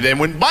Saturday than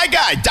when my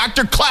guy,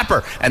 Dr.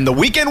 Clapper, and the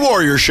Weekend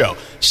Warrior Show,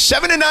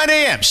 7 to 9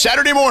 a.m.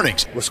 Saturday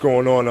mornings. What's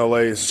going on, LA?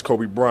 This is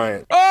Kobe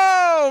Bryant.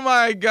 Oh,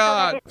 my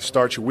God.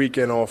 Start your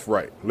weekend off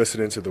right.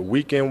 Listening to the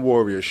Weekend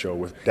Warrior Show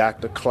with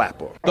Dr.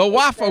 Clapper. The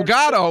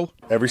Waffle-Gato.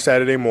 Every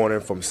Saturday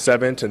morning from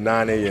 7 to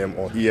 9 a.m.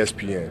 on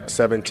ESPN,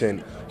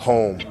 710,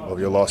 home of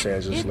your Los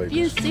Angeles Lakers. If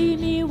you see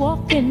me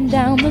walking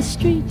down the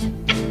street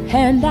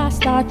and I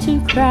start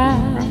to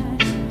cry,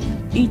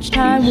 each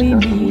time we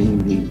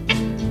meet,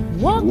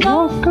 walk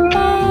on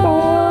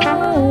by,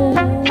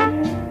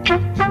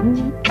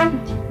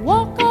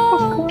 walk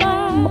on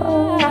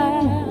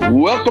by.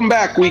 Welcome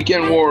back,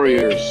 Weekend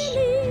Warriors.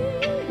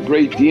 The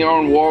great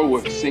Dionne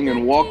Warwick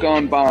singing Walk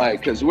On By,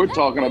 because we're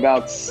talking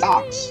about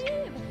socks.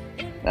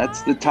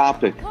 That's the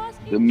topic,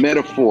 the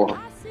metaphor,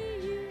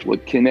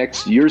 what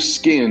connects your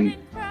skin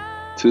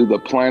to the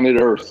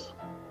planet Earth.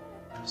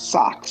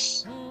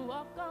 Socks.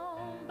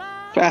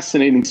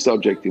 Fascinating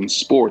subject in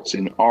sports,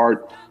 in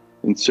art,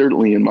 and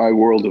certainly in my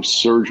world of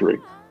surgery.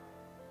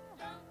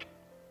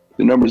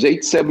 The number is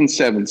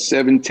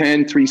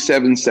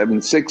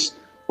 877-710-3776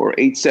 or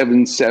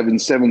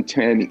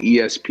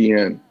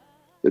 877-710-ESPN.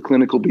 The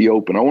clinic will be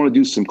open. I want to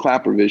do some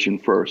Clapper vision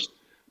first.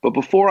 But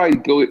before I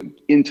go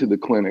into the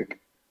clinic,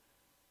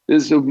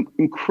 there's an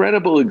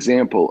incredible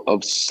example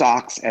of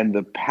socks and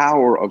the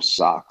power of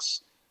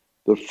socks,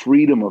 the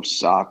freedom of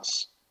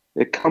socks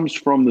that comes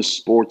from the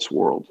sports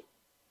world.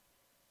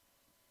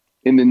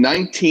 In the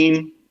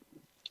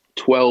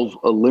 1912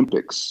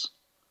 Olympics,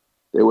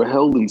 they were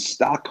held in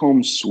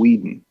Stockholm,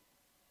 Sweden.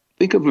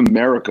 Think of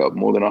America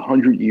more than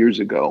 100 years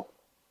ago.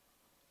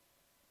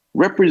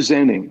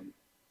 Representing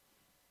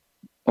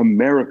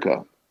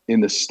America in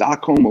the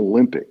Stockholm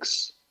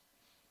Olympics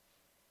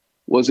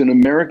was an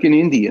American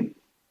Indian,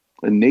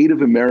 a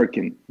Native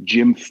American,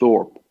 Jim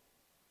Thorpe,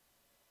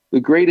 the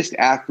greatest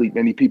athlete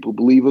many people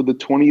believe of the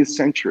 20th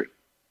century.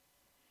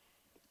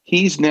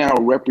 He's now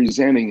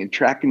representing in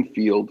track and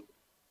field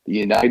the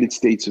United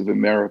States of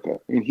America.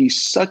 And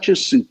he's such a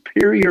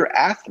superior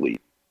athlete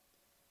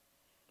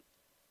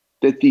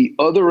that the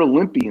other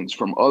Olympians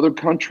from other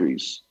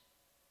countries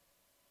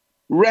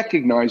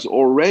recognize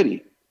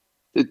already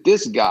that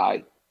this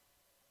guy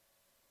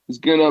is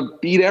going to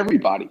beat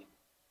everybody.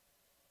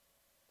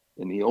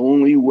 And the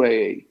only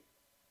way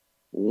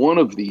one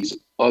of these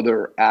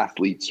other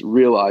athletes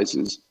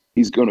realizes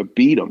he's going to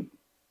beat him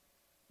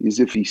is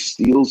if he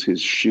steals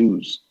his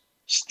shoes,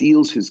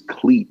 steals his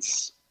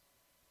cleats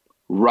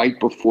right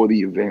before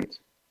the event.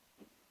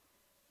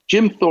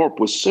 Jim Thorpe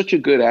was such a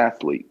good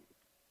athlete.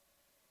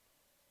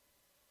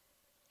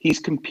 He's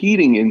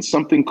competing in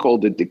something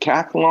called the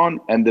decathlon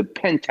and the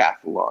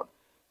pentathlon.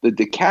 The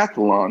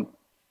decathlon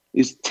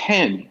is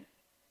 10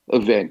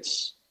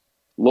 events: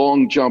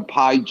 long jump,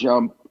 high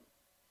jump,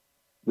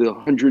 the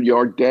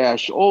 100-yard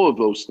dash, all of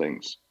those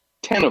things,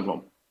 10 of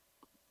them.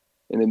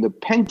 And in the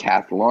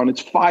pentathlon,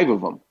 it's 5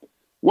 of them.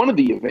 One of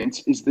the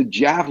events is the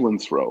javelin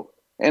throw.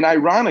 And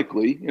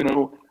ironically,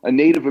 a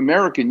Native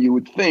American, you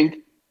would think,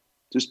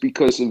 just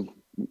because of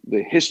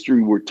the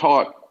history we're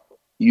taught,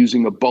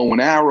 using a bow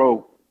and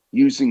arrow,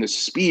 using a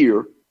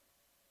spear,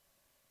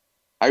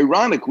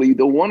 ironically,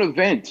 the one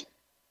event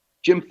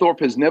Jim Thorpe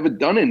has never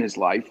done in his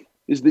life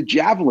is the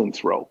javelin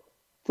throw,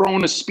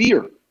 throwing a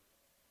spear.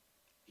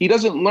 He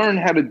doesn't learn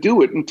how to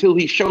do it until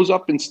he shows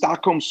up in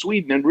Stockholm,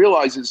 Sweden, and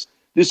realizes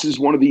this is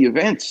one of the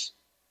events.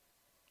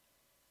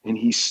 And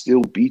he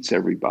still beats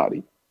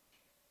everybody.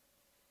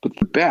 But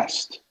the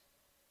best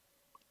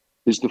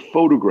is the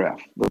photograph,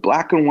 the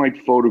black and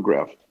white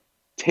photograph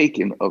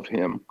taken of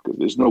him, because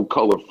there's no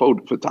color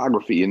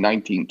photography in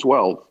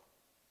 1912.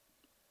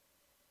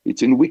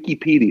 It's in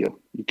Wikipedia.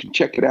 You can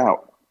check it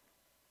out.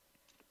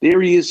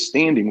 There he is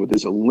standing with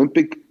his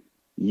Olympic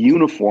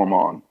uniform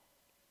on,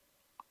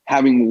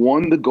 having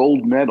won the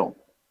gold medal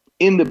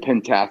in the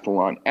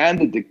pentathlon and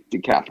the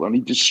decathlon.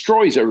 He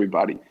destroys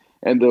everybody.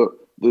 And the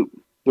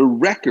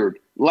record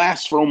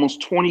lasts for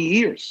almost 20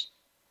 years.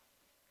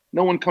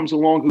 No one comes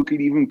along who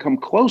could even come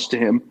close to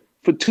him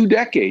for 2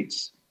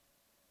 decades.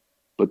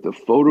 But the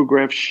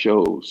photograph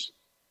shows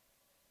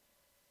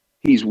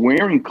he's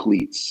wearing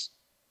cleats,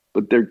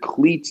 but they're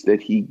cleats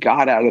that he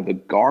got out of the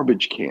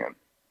garbage can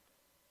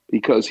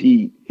because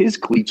his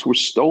cleats were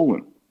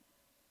stolen,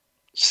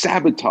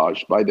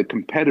 sabotaged by the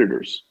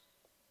competitors,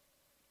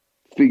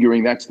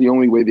 figuring that's the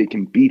only way they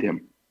can beat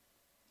him.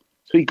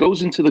 So he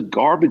goes into the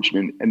garbage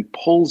bin and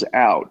pulls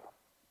out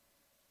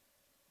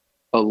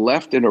a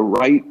left and a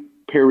right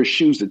pair of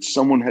shoes that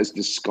someone has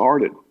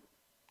discarded.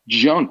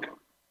 Junk.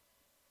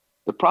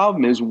 The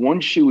problem is one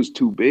shoe is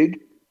too big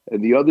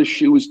and the other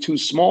shoe is too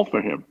small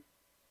for him.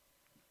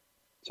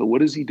 So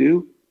what does he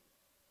do?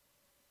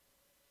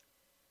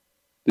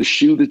 The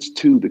shoe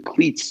the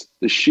cleats,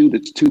 the shoe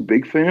that's too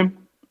big for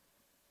him,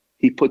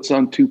 he puts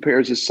on 2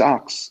 pairs of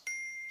socks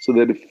so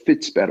that it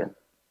fits better.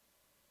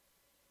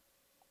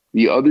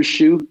 The other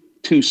shoe,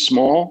 too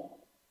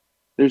small,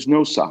 there's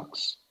no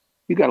socks.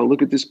 You got to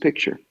look at this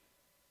picture.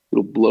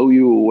 It'll blow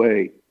you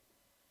away.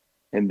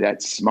 And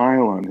that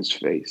smile on his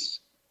face,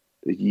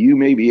 that you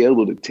may be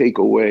able to take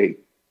away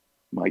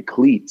my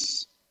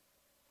cleats,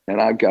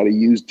 and I've got to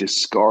use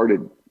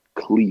discarded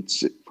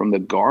cleats from the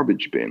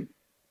garbage bin.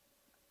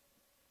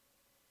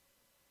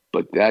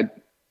 But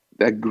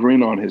that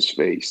grin on his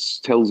face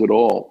tells it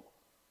all.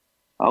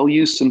 I'll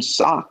use some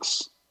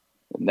socks,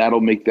 and that'll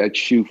make that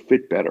shoe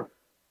fit better.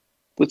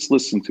 Let's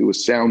listen to a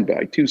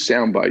soundbite, 2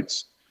 sound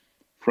bites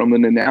from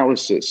an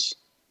analysis.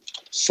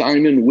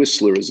 Simon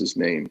Whistler is his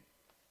name,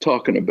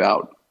 talking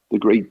about the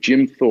great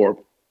Jim Thorpe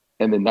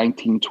and the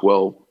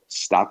 1912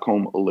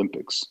 Stockholm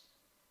Olympics.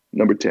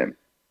 Number 10.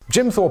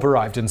 Jim Thorpe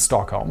arrived in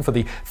Stockholm for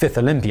the 5th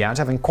Olympiad,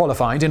 having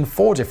qualified in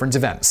 4 different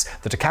events: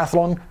 the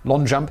decathlon,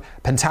 long jump,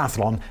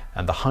 pentathlon,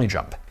 and the high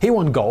jump. He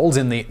won gold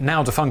in the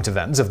now-defunct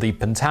event of the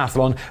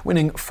pentathlon,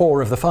 winning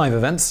 4 of the 5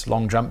 events: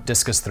 long jump,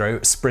 discus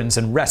throw, sprint,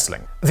 and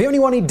wrestling. The only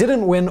one he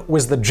didn't win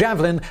was the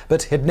javelin,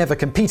 but he'd never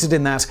competed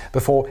in that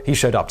before he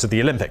showed up to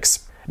the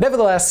Olympics.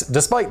 Nevertheless,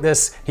 despite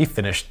this, he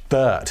finished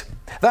 3rd.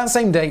 That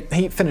same day,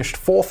 he finished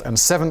 4th and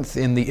 7th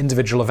in the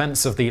individual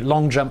events of the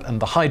long jump and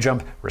the high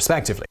jump,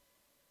 respectively.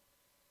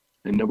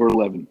 And number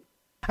 11.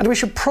 And we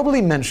should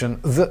probably mention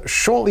that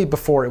shortly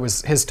before it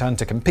was his turn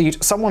to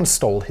compete, someone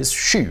stole his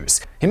shoes.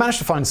 He managed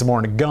to find some more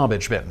in a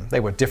garbage bin. They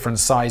were different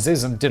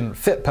sizes and didn't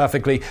fit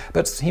perfectly,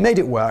 but he made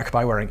it work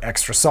by wearing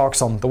extra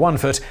socks on the one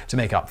foot to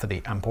make up for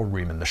the ample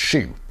room in the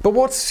shoe. But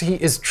what he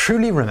is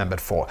truly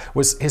remembered for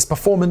was his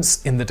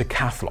performance in the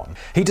decathlon.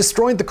 He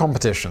destroyed the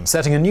competition,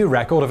 setting a new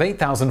record of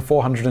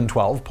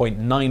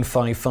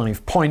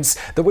 8,412.955 points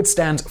that would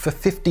stand for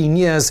 15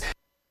 years.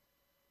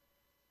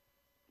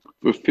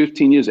 For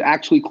 15 years,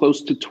 actually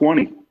close to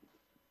 20.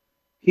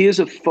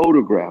 Here's a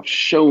photograph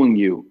showing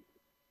you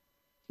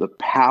the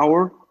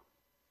power,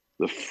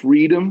 the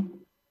freedom,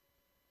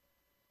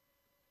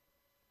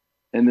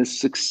 and the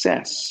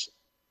success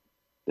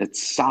that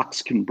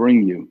socks can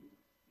bring you,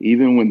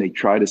 even when they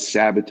try to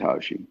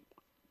sabotage you.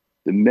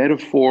 The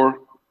metaphor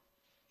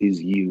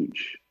is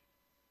huge.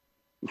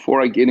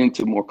 Before I get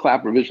into more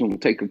Clapper Vision, we'll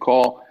take a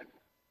call.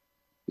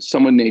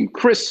 Someone named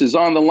Chris is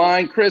on the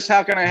line. Chris,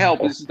 how can I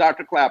help? This is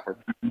Dr. Clapper.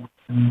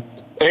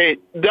 Hey,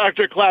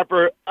 Dr.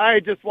 Clapper, I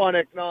just want to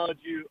acknowledge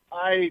you.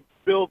 I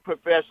build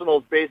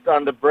professionals based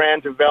on the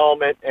brand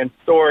development and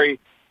story,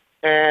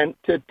 and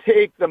to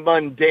take the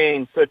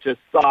mundane, such as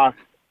socks,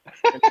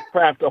 and to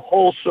craft a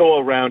whole show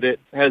around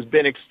it has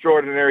been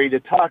extraordinary. To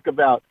talk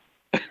about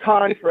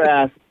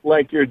contrast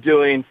like you're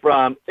doing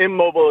from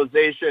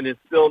immobilization is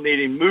still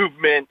needing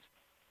movement.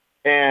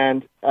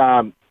 And,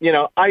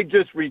 I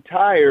just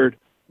retired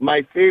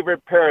my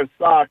favorite pair of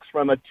socks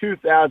from a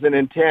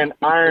 2010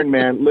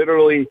 Ironman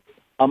literally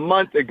a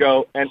month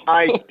ago, and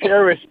I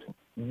cherished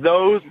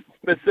those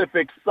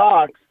specific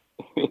socks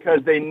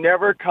because they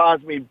never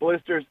caused me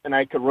blisters, and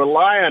I could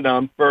rely on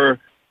them for,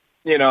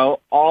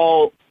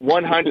 all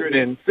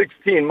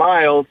 116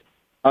 miles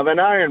of an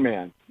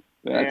Ironman.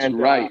 That's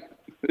right.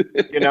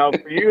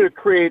 For you to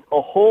create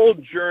a whole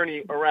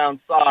journey around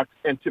socks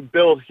and to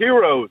build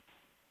heroes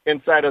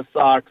inside of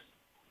socks,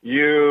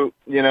 you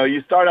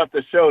start off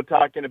the show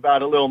talking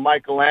about a little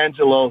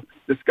Michelangelo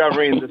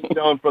discovering the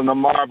stone from the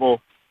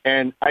marble,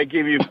 and I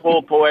give you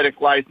full poetic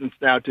license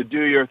now to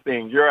do your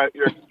thing. You're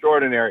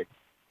extraordinary.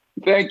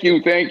 Thank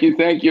you.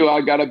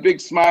 I got a big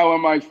smile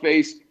on my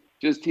face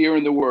just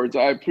hearing the words.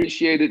 I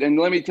appreciate it. And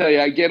let me tell you,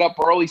 I get up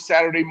early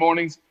Saturday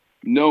mornings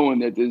knowing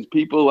that there's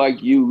people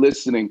like you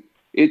listening.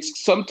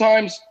 It's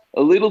sometimes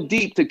a little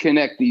deep to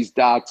connect these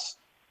dots,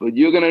 but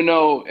you're going to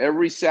know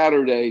every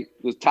Saturday.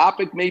 The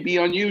topic may be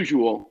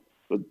unusual,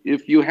 but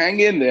if you hang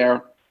in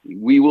there,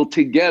 we will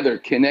together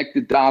connect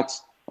the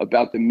dots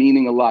about the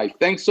meaning of life.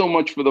 Thanks so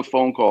much for the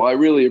phone call. I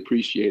really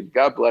appreciate it.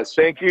 God bless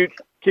you. Thank you.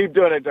 Keep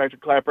doing it, Dr.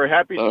 Clapper.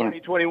 Happy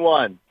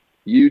 2021.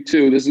 You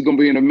too. This is going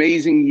to be an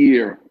amazing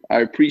year. I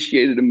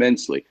appreciate it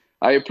immensely.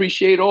 I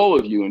appreciate all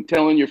of you and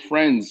telling your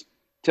friends,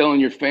 telling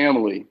your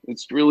family.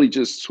 It's really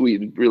just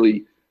sweet. It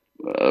really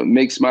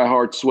makes my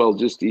heart swell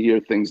just to hear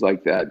things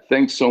like that.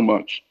 Thanks so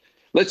much.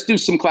 Let's do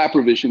some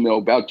Clapper vision, though,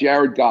 about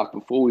Jared Goff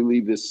before we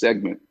leave this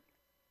segment.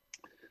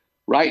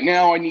 Right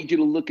now, I need you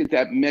to look at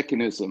that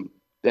mechanism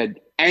that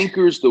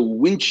anchors the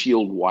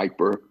windshield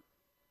wiper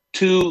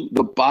to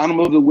the bottom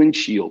of the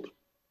windshield.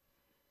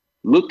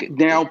 Look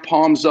now,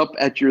 palms up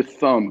at your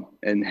thumb,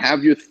 and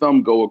have your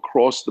thumb go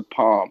across the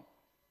palm.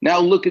 Now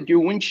look at your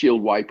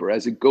windshield wiper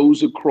as it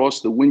goes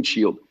across the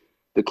windshield.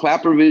 The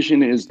Clapper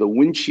vision is the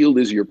windshield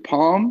is your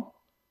palm,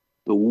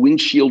 the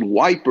windshield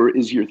wiper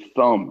is your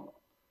thumb.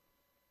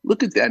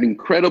 Look at that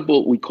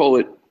incredible, we call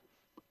it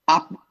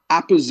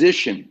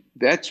opposition.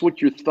 That's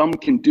what your thumb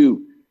can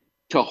do.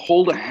 To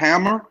hold a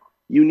hammer,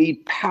 you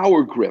need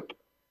power grip.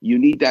 You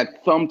need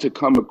that thumb to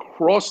come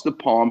across the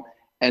palm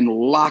and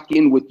lock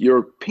in with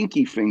your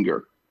pinky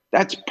finger.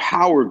 That's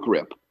power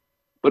grip.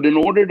 But in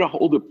order to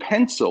hold a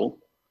pencil,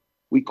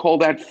 we call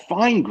that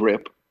fine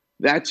grip.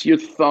 That's your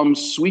thumb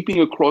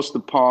sweeping across the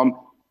palm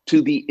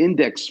to the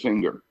index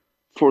finger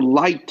for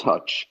light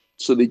touch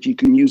so that you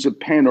can use a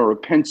pen or a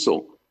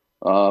pencil.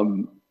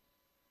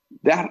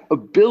 That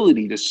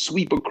ability to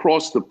sweep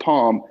across the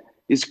palm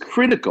is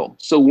critical.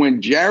 So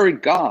when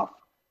Jared Goff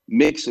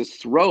makes a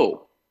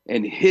throw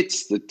and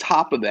hits the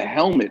top of the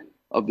helmet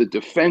of the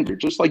defender,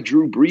 just like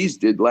Drew Brees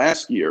did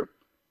last year.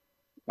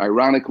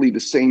 Ironically, the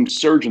same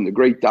surgeon, the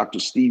great Dr.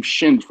 Steve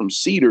Shin from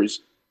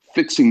Cedars,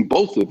 fixing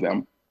both of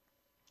them,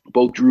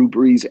 both Drew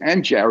Brees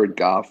and Jared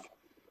Goff.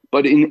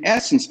 But in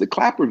essence, the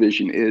Clapper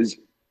vision is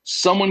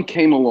someone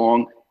came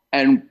along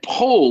and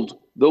pulled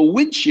the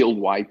windshield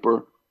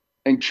wiper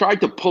and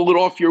tried to pull it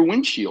off your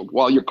windshield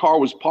while your car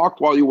was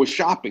parked, while you were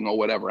shopping or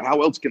whatever.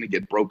 How else can it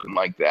get broken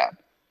like that?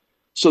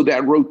 So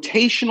that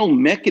rotational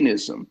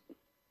mechanism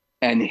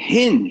and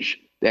hinge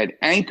that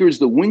anchors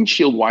the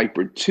windshield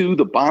wiper to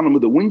the bottom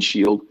of the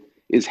windshield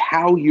is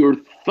how your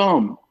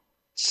thumb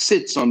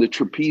sits on the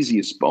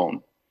trapezius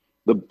bone,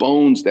 the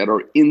bones that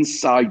are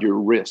inside your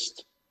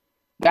wrist.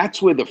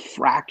 That's where the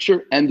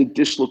fracture and the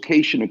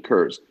dislocation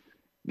occurs.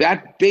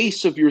 That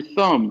base of your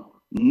thumb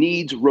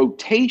needs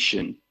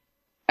rotation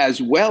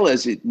as well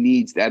as it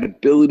needs that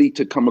ability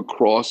to come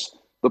across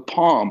the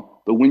palm,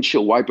 the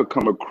windshield wiper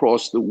come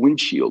across the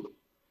windshield.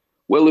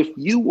 Well, if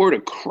you were to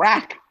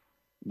crack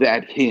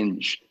that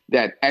hinge,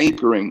 that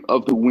anchoring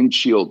of the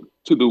windshield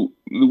to the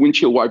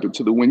windshield wiper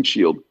to the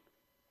windshield,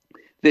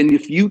 then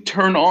if you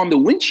turn on the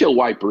windshield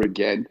wiper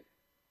again,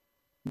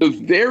 the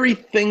very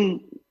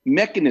thing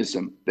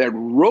mechanism that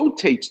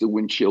rotates the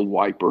windshield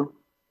wiper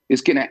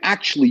is going to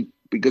actually,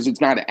 because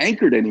it's not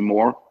anchored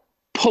anymore,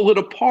 pull it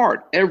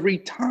apart every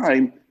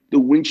time the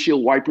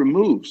windshield wiper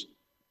moves.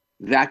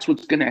 That's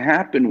what's going to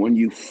happen when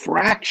you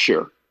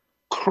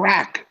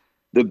crack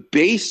the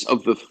base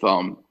of the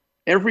thumb,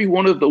 every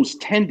one of those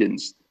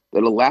tendons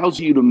that allows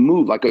you to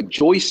move like a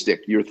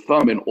joystick, your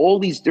thumb in all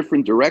these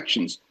different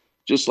directions,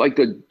 just like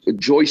a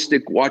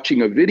joystick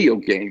watching a video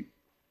game.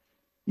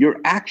 You're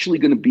actually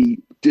going to be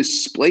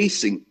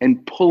displacing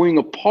and pulling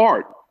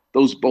apart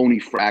those bony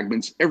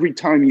fragments every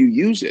time you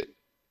use it.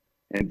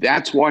 And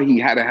that's why he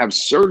had to have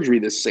surgery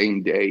the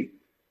same day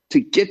to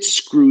get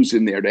screws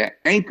in there to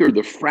anchor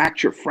the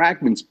fracture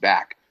fragments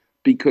back,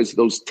 because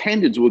those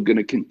tendons were going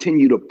to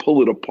continue to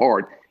pull it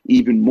apart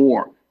even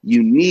more.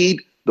 You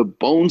need the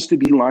bones to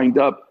be lined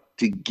up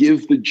to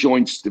give the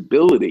joint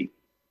stability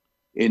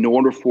in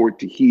order for it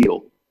to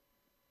heal.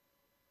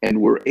 And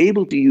we're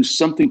able to use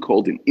something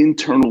called an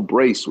internal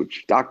brace,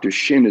 which Dr.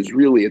 Shin is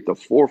really at the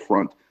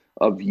forefront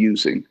of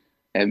using.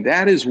 And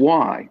that is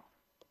why,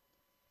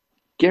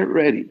 get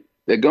ready,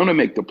 they're going to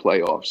make the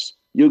playoffs.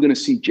 you're going to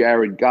see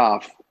Jared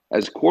Goff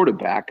as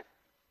quarterback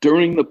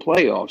during the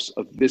playoffs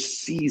of this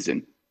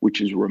season,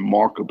 which is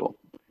remarkable.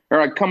 All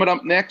right, coming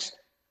up next,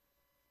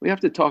 we have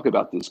to talk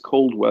about this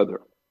cold weather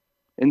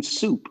and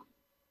soup.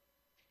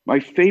 My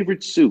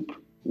favorite soup,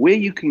 where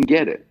you can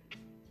get it.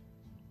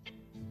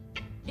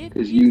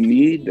 Because you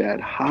need that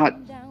hot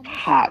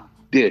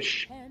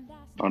dish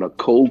on a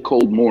cold,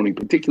 cold morning,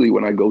 particularly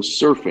when I go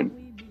surfing,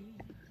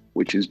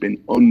 which has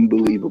been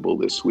unbelievable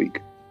this week.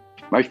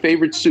 My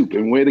favorite soup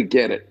and where to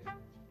get it.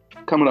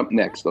 Coming up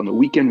next on the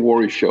Weekend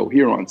Warrior Show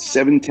here on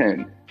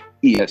 710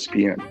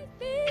 ESPN.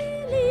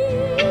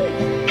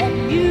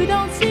 You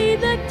don't see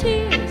the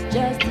tears,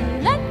 just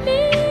let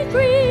me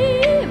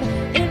grieve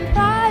in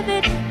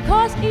private,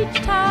 'cause each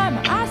time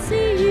I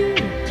see you,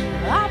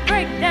 I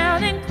break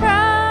down and cry.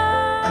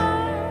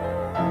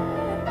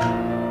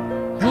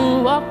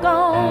 Walk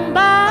on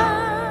by.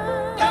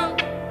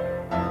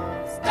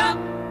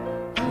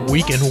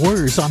 Weekend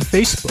Warriors on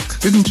Facebook.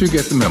 Didn't you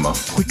get the memo?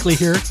 Quickly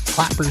hear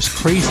Clapper's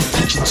crazy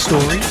kitchen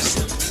stories.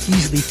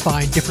 Easily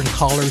find different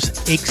callers'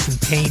 aches and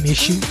pain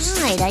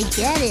issues. Right, I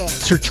get it.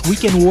 Search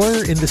Weekend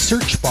Warrior in the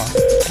search bar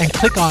and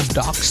click on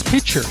Doc's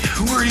picture.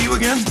 Who are you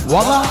again?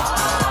 Voila!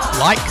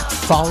 Like,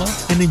 follow,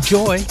 and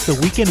enjoy the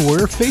Weekend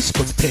Warrior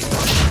Facebook page.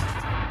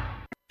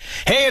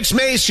 Hey, it's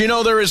Mace. You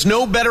know, there is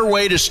no better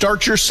way to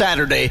start your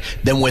Saturday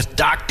than with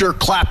Dr.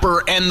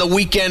 Clapper and the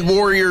Weekend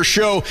Warrior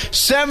Show,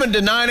 7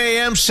 to 9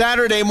 a.m.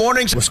 Saturday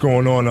mornings. What's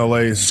going on,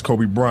 LA? This is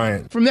Kobe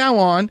Bryant. From now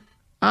on,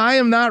 I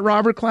am not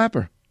Robert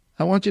Clapper.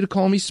 I want you to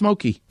call me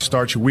Smokey.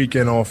 Start your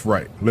weekend off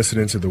right.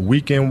 Listening to the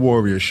Weekend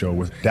Warrior Show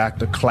with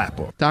Dr.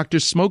 Clapper. Dr.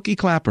 Smokey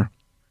Clapper.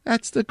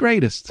 That's the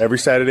greatest. Every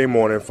Saturday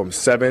morning from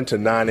 7 to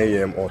 9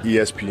 a.m. on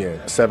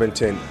ESPN,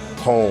 710,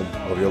 home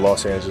of your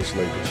Los Angeles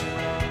Lakers.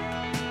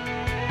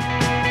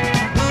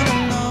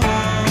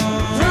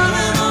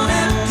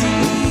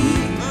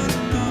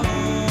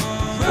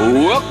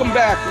 Welcome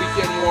back,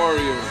 Weekend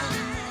Warriors.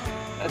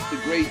 That's the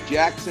great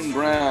Jackson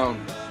Browne.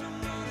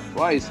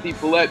 Why is Steve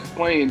Follett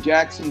playing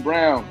Jackson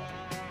Browne?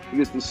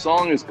 Because the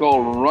song is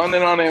called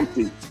Running on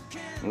Empty.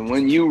 And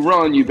when you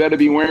run, you better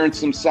be wearing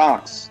some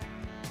socks.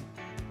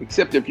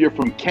 Except if you're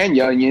from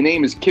Kenya and your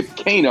name is Kip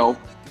Keino,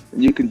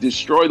 and you can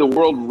destroy the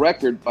world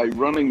record by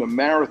running the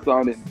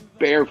marathon in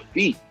bare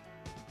feet.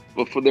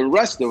 But for the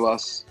rest of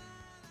us,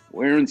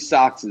 wearing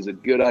socks is a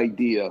good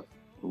idea.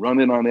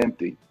 Running on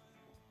empty.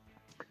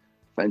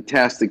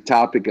 Fantastic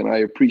topic, and I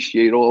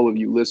appreciate all of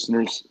you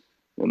listeners,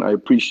 and I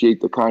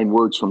appreciate the kind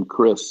words from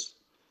Chris.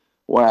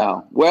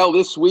 Wow. Well,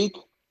 this week,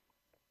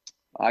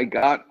 I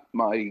got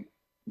my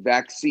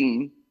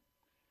vaccine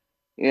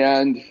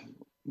and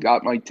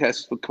got my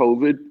test for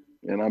COVID,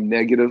 and I'm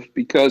negative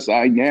because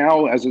I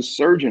now, as a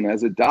surgeon,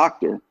 as a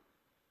doctor,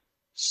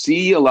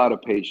 see a lot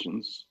of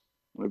patients.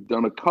 I've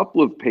done a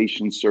couple of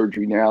patient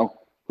surgery now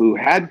who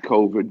had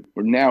COVID,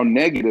 are now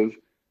negative,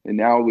 and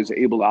now I was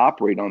able to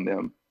operate on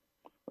them.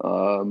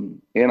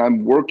 And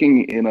I'm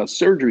working in a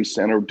surgery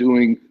center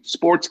doing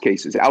sports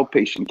cases,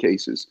 outpatient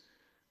cases.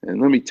 And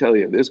let me tell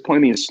you, there's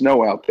plenty of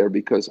snow out there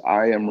because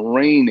I am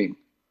raining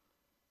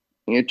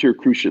anterior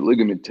cruciate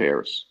ligament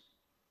tears.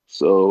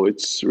 So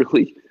it's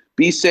really,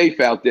 be safe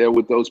out there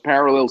with those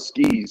parallel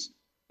skis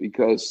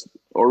because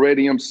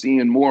already I'm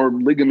seeing more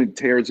ligament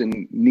tears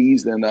in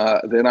knees than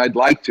I'd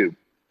like to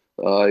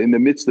in the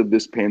midst of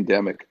this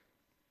pandemic.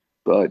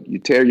 But you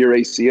tear your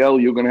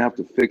ACL, you're going to have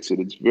to fix it.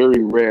 It's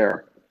very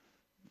rare.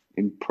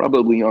 And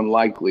probably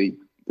unlikely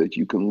that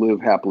you can live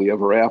happily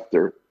ever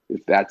after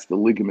if that's the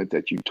ligament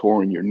that you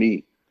tore in your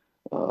knee.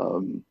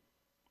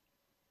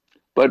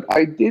 But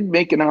I did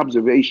make an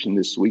observation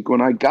this week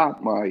when I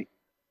got my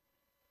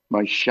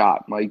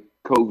shot, my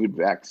COVID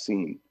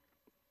vaccine.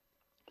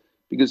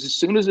 Because as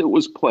soon as it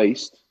was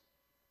placed,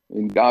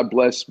 and God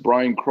bless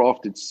Brian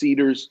Croft at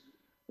Cedars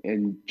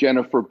and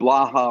Jennifer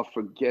Blaha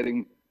for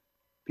getting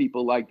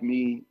people like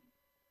me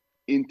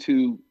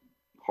into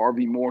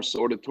Harvey Morse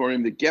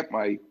Auditorium to get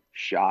my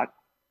shot.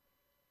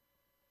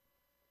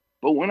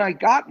 But when I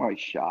got my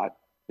shot,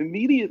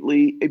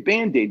 immediately a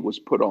Band-Aid was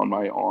put on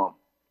my arm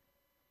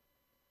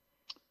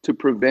to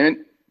prevent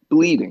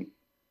bleeding,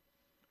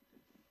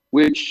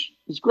 which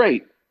is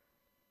great.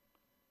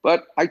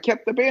 But I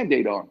kept the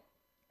Band-Aid on.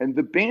 And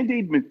the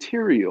Band-Aid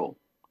material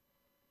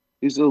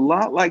is a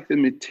lot like the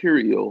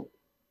material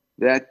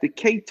that the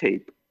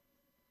K-tape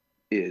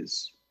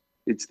is.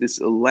 It's this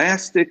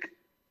elastic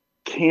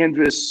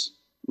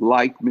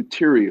canvas-like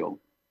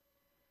material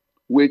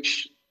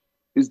which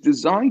is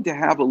designed to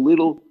have a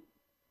little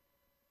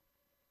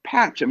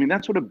patch. I mean,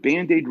 that's what a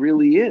Band-Aid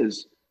really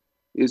is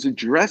a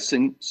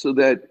dressing so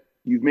that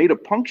you've made a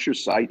puncture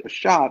site, a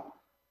shot,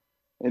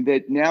 and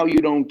that now you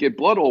don't get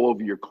blood all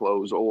over your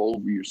clothes, all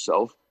over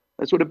yourself.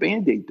 That's what a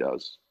Band-Aid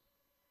does.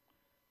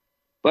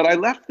 But I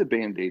left the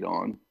Band-Aid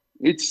on.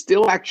 It's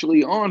still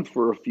actually on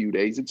for a few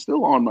days. It's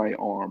still on my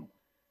arm.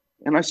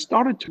 And I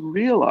started to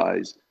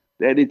realize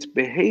that it's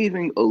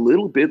behaving a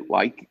little bit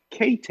like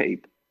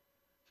K-tape.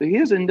 So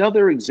here's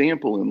another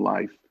example in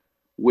life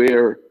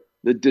where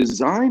the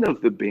design of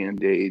the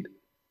Band-Aid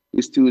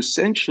is to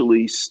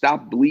essentially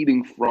stop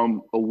bleeding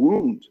from a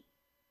wound.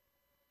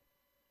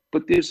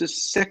 But there's a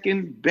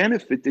second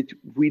benefit that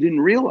we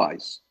didn't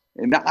realize,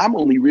 and I'm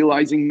only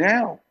realizing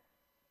now,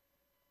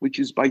 which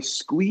is by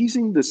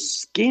squeezing the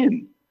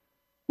skin,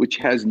 which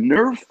has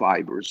nerve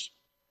fibers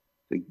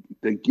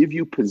that give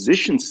you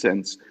position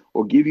sense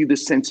or give you the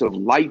sense of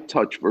light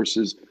touch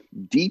versus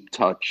deep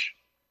touch,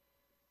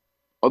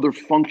 other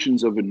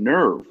functions of a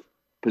nerve,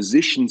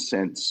 position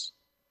sense.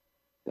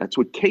 That's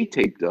what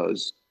K-tape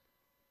does.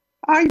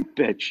 I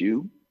bet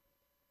you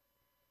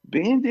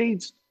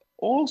Band-Aids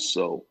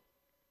also,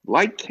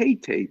 like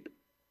K-tape,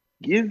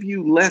 give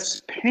you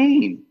less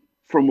pain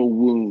from a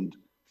wound,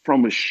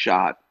 from a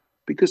shot,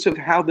 because of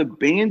how the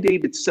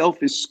Band-Aid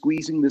itself is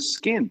squeezing the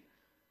skin.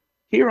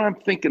 Here I'm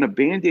thinking a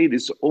Band-Aid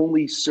is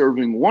only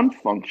serving one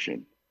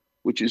function,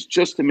 which is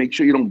just to make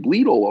sure you don't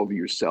bleed all over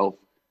yourself,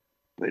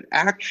 but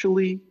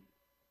actually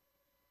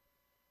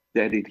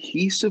that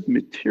adhesive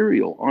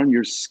material on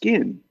your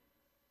skin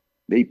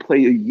may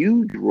play a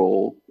huge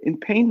role in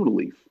pain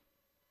relief.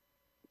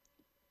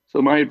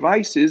 So my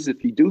advice is,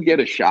 if you do get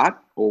a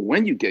shot, or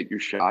when you get your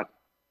shot,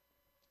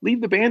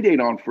 leave the Band-Aid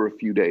on for a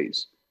few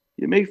days.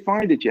 You may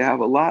find that you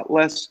have a lot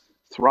less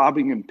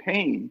throbbing and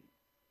pain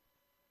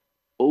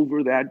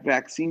over that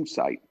vaccine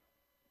site.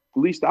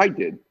 At least I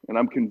did, and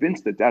I'm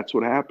convinced that that's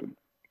what happened.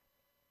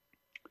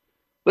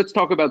 Let's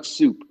talk about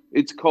soup.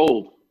 It's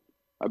cold.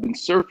 I've been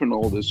surfing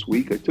all this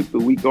week. I took the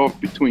week off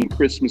between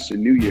Christmas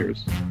and New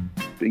Year's.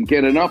 Been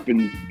getting up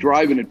and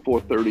driving at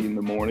 4:30 in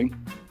the morning,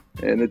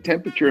 and the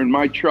temperature in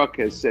my truck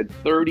has said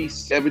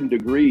 37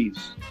 degrees.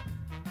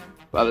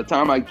 By the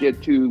time I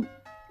get to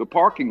the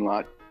parking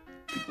lot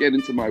to get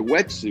into my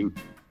wetsuit,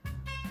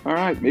 all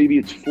right, maybe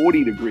it's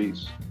 40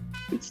 degrees.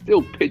 It's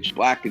still pitch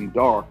black and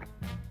dark,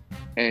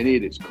 and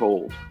it is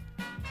cold.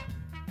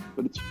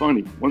 But it's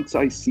funny, once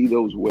I see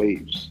those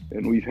waves,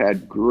 and we've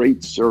had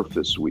great surf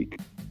this week,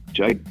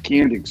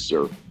 gigantic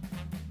surf.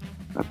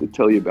 I have to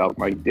tell you about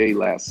my day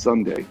last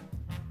Sunday.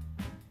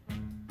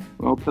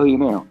 Well, I'll tell you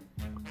now.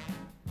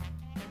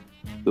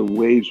 The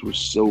waves were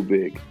so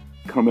big,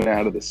 coming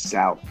out of the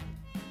south.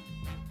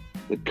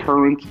 The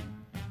current,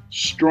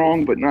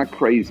 strong but not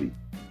crazy.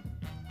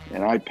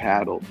 And I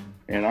paddled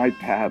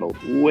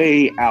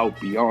way out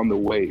beyond the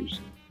waves,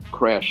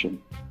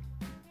 crashing.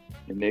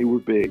 And they were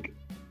big.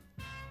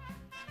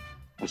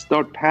 I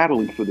start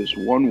paddling for this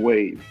one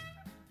wave.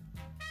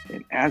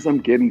 And as I'm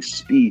getting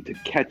speed to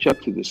catch up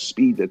to the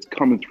speed that's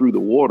coming through the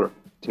water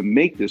to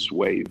make this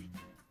wave,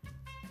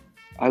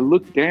 I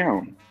look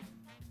down,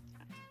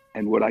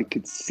 and what I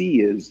could see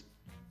is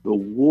the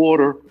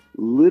water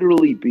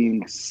literally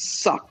being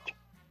sucked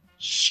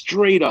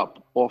straight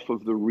up off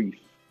of the reef.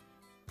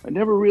 I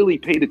never really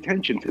paid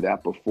attention to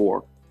that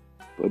before,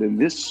 but in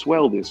this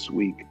swell this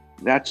week,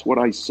 that's what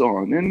I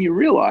saw. And then you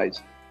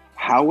realize,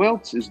 how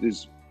else is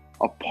this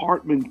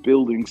apartment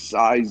building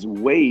size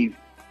wave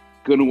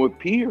going to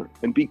appear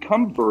and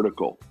become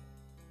vertical?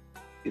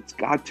 It's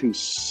got to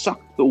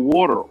suck the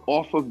water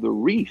off of the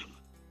reef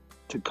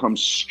to come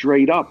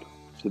straight up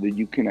so that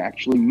you can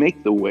actually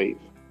make the wave.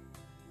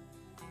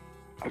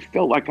 I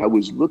felt like I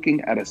was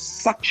looking at a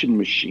suction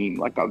machine,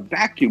 like a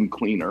vacuum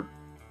cleaner.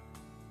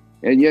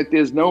 And yet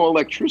there's no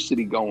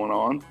electricity going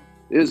on.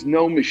 There's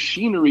no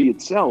machinery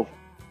itself.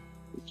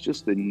 It's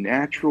just the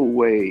natural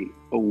way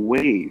a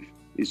wave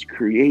is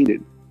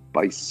created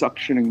by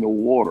suctioning the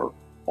water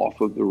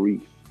off of the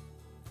reef.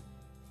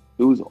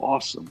 It was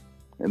awesome.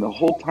 And the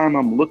whole time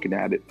I'm looking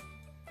at it,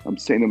 I'm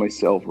saying to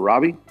myself,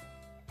 Robbie,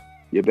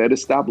 you better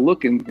stop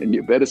looking and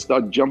you better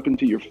start jumping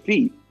to your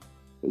feet,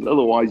 because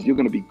otherwise you're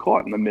going to be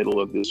caught in the middle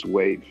of this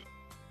wave.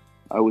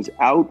 I was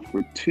out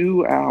for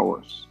 2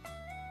 hours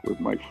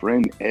with my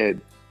friend Ed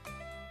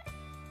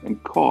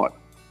and caught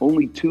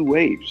only 2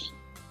 waves.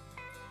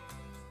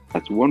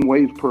 That's 1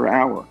 wave per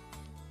hour.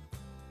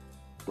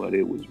 But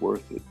it was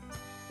worth it.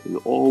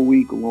 Because all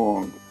week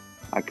long,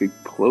 I could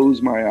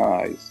close my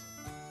eyes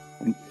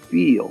and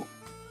feel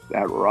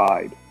that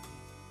ride.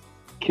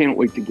 Can't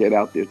wait to get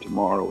out there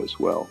tomorrow as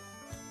well.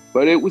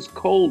 But it was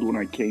cold when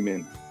I came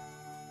in.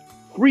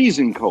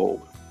 Freezing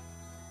cold.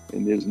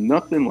 And there's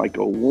nothing like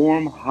a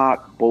warm,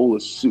 hot bowl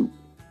of soup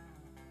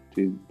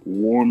to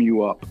warm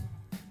you up.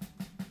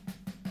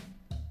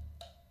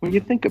 When you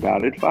think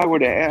about it, if I were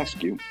to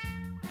ask you,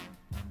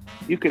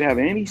 you could have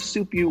any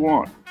soup you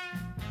want.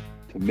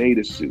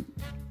 Tomato soup,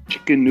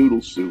 chicken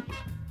noodle soup.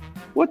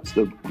 What's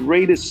the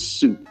greatest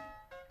soup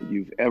that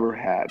you've ever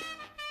had?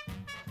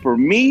 For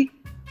me,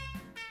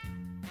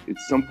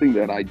 it's something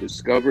that I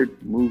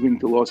discovered moving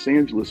to Los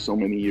Angeles so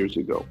many years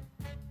ago.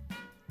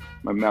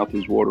 My mouth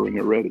is watering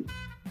already.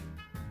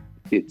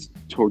 It's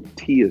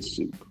tortilla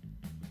soup.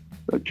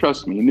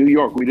 Trust me, in New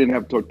York, we didn't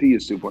have tortilla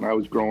soup when I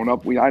was growing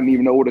up. I didn't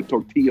even know what a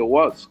tortilla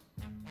was.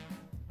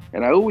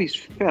 And I always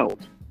felt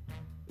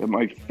that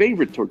my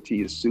favorite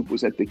tortilla soup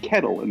was at the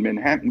Kettle in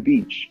Manhattan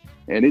Beach.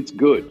 And it's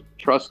good,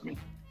 trust me.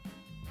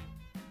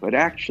 But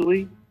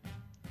actually,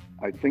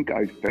 I think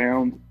I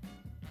found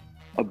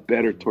a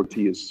better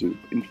tortilla soup.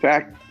 In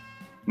fact,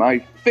 my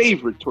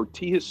favorite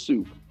tortilla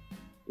soup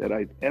that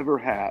I've ever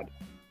had.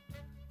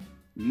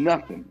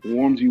 Nothing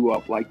warms you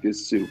up like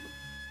this soup.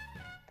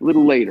 A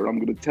little later, I'm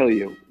going to tell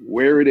you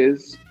where it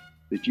is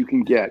that you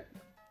can get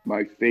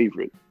my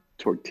favorite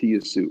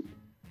tortilla soup.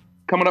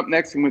 Coming up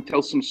next, I'm going to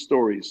tell some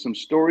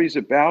stories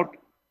about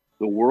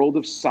the world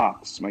of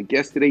socks. My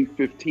guest at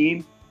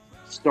 8:15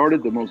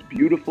 started the most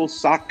beautiful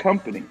sock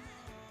company.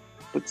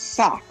 But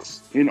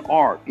socks in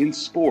art, in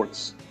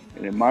sports,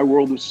 and in my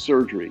world of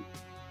surgery,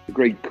 the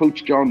great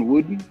Coach John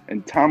Wooden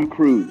and Tom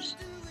Cruise.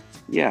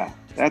 Yeah,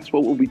 that's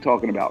what we'll be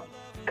talking about.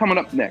 Coming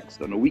up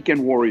next on the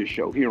Weekend Warrior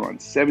Show here on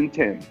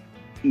 710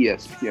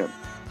 ESPN.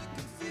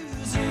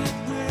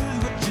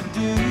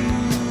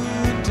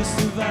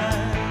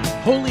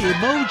 Holy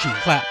emoji,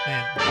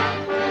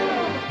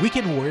 Clapman.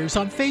 Weekend Warriors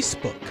on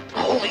Facebook.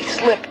 Holy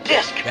slip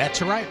disc.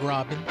 That's right,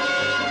 Robin.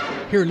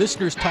 Hear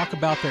listeners talk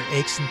about their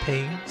aches and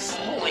pains.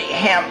 Holy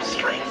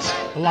hamstrings.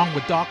 Along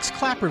with Doc's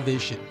Clapper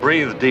Vision.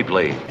 Breathe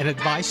deeply. And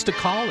advice to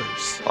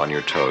callers. On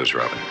your toes,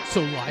 Robin.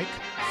 So like,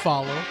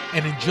 follow,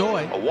 and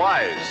enjoy a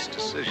wise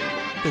decision.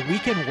 The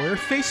Weekend Warrior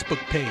Facebook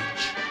page.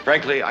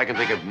 Frankly, I can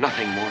think of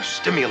nothing more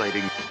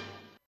stimulating.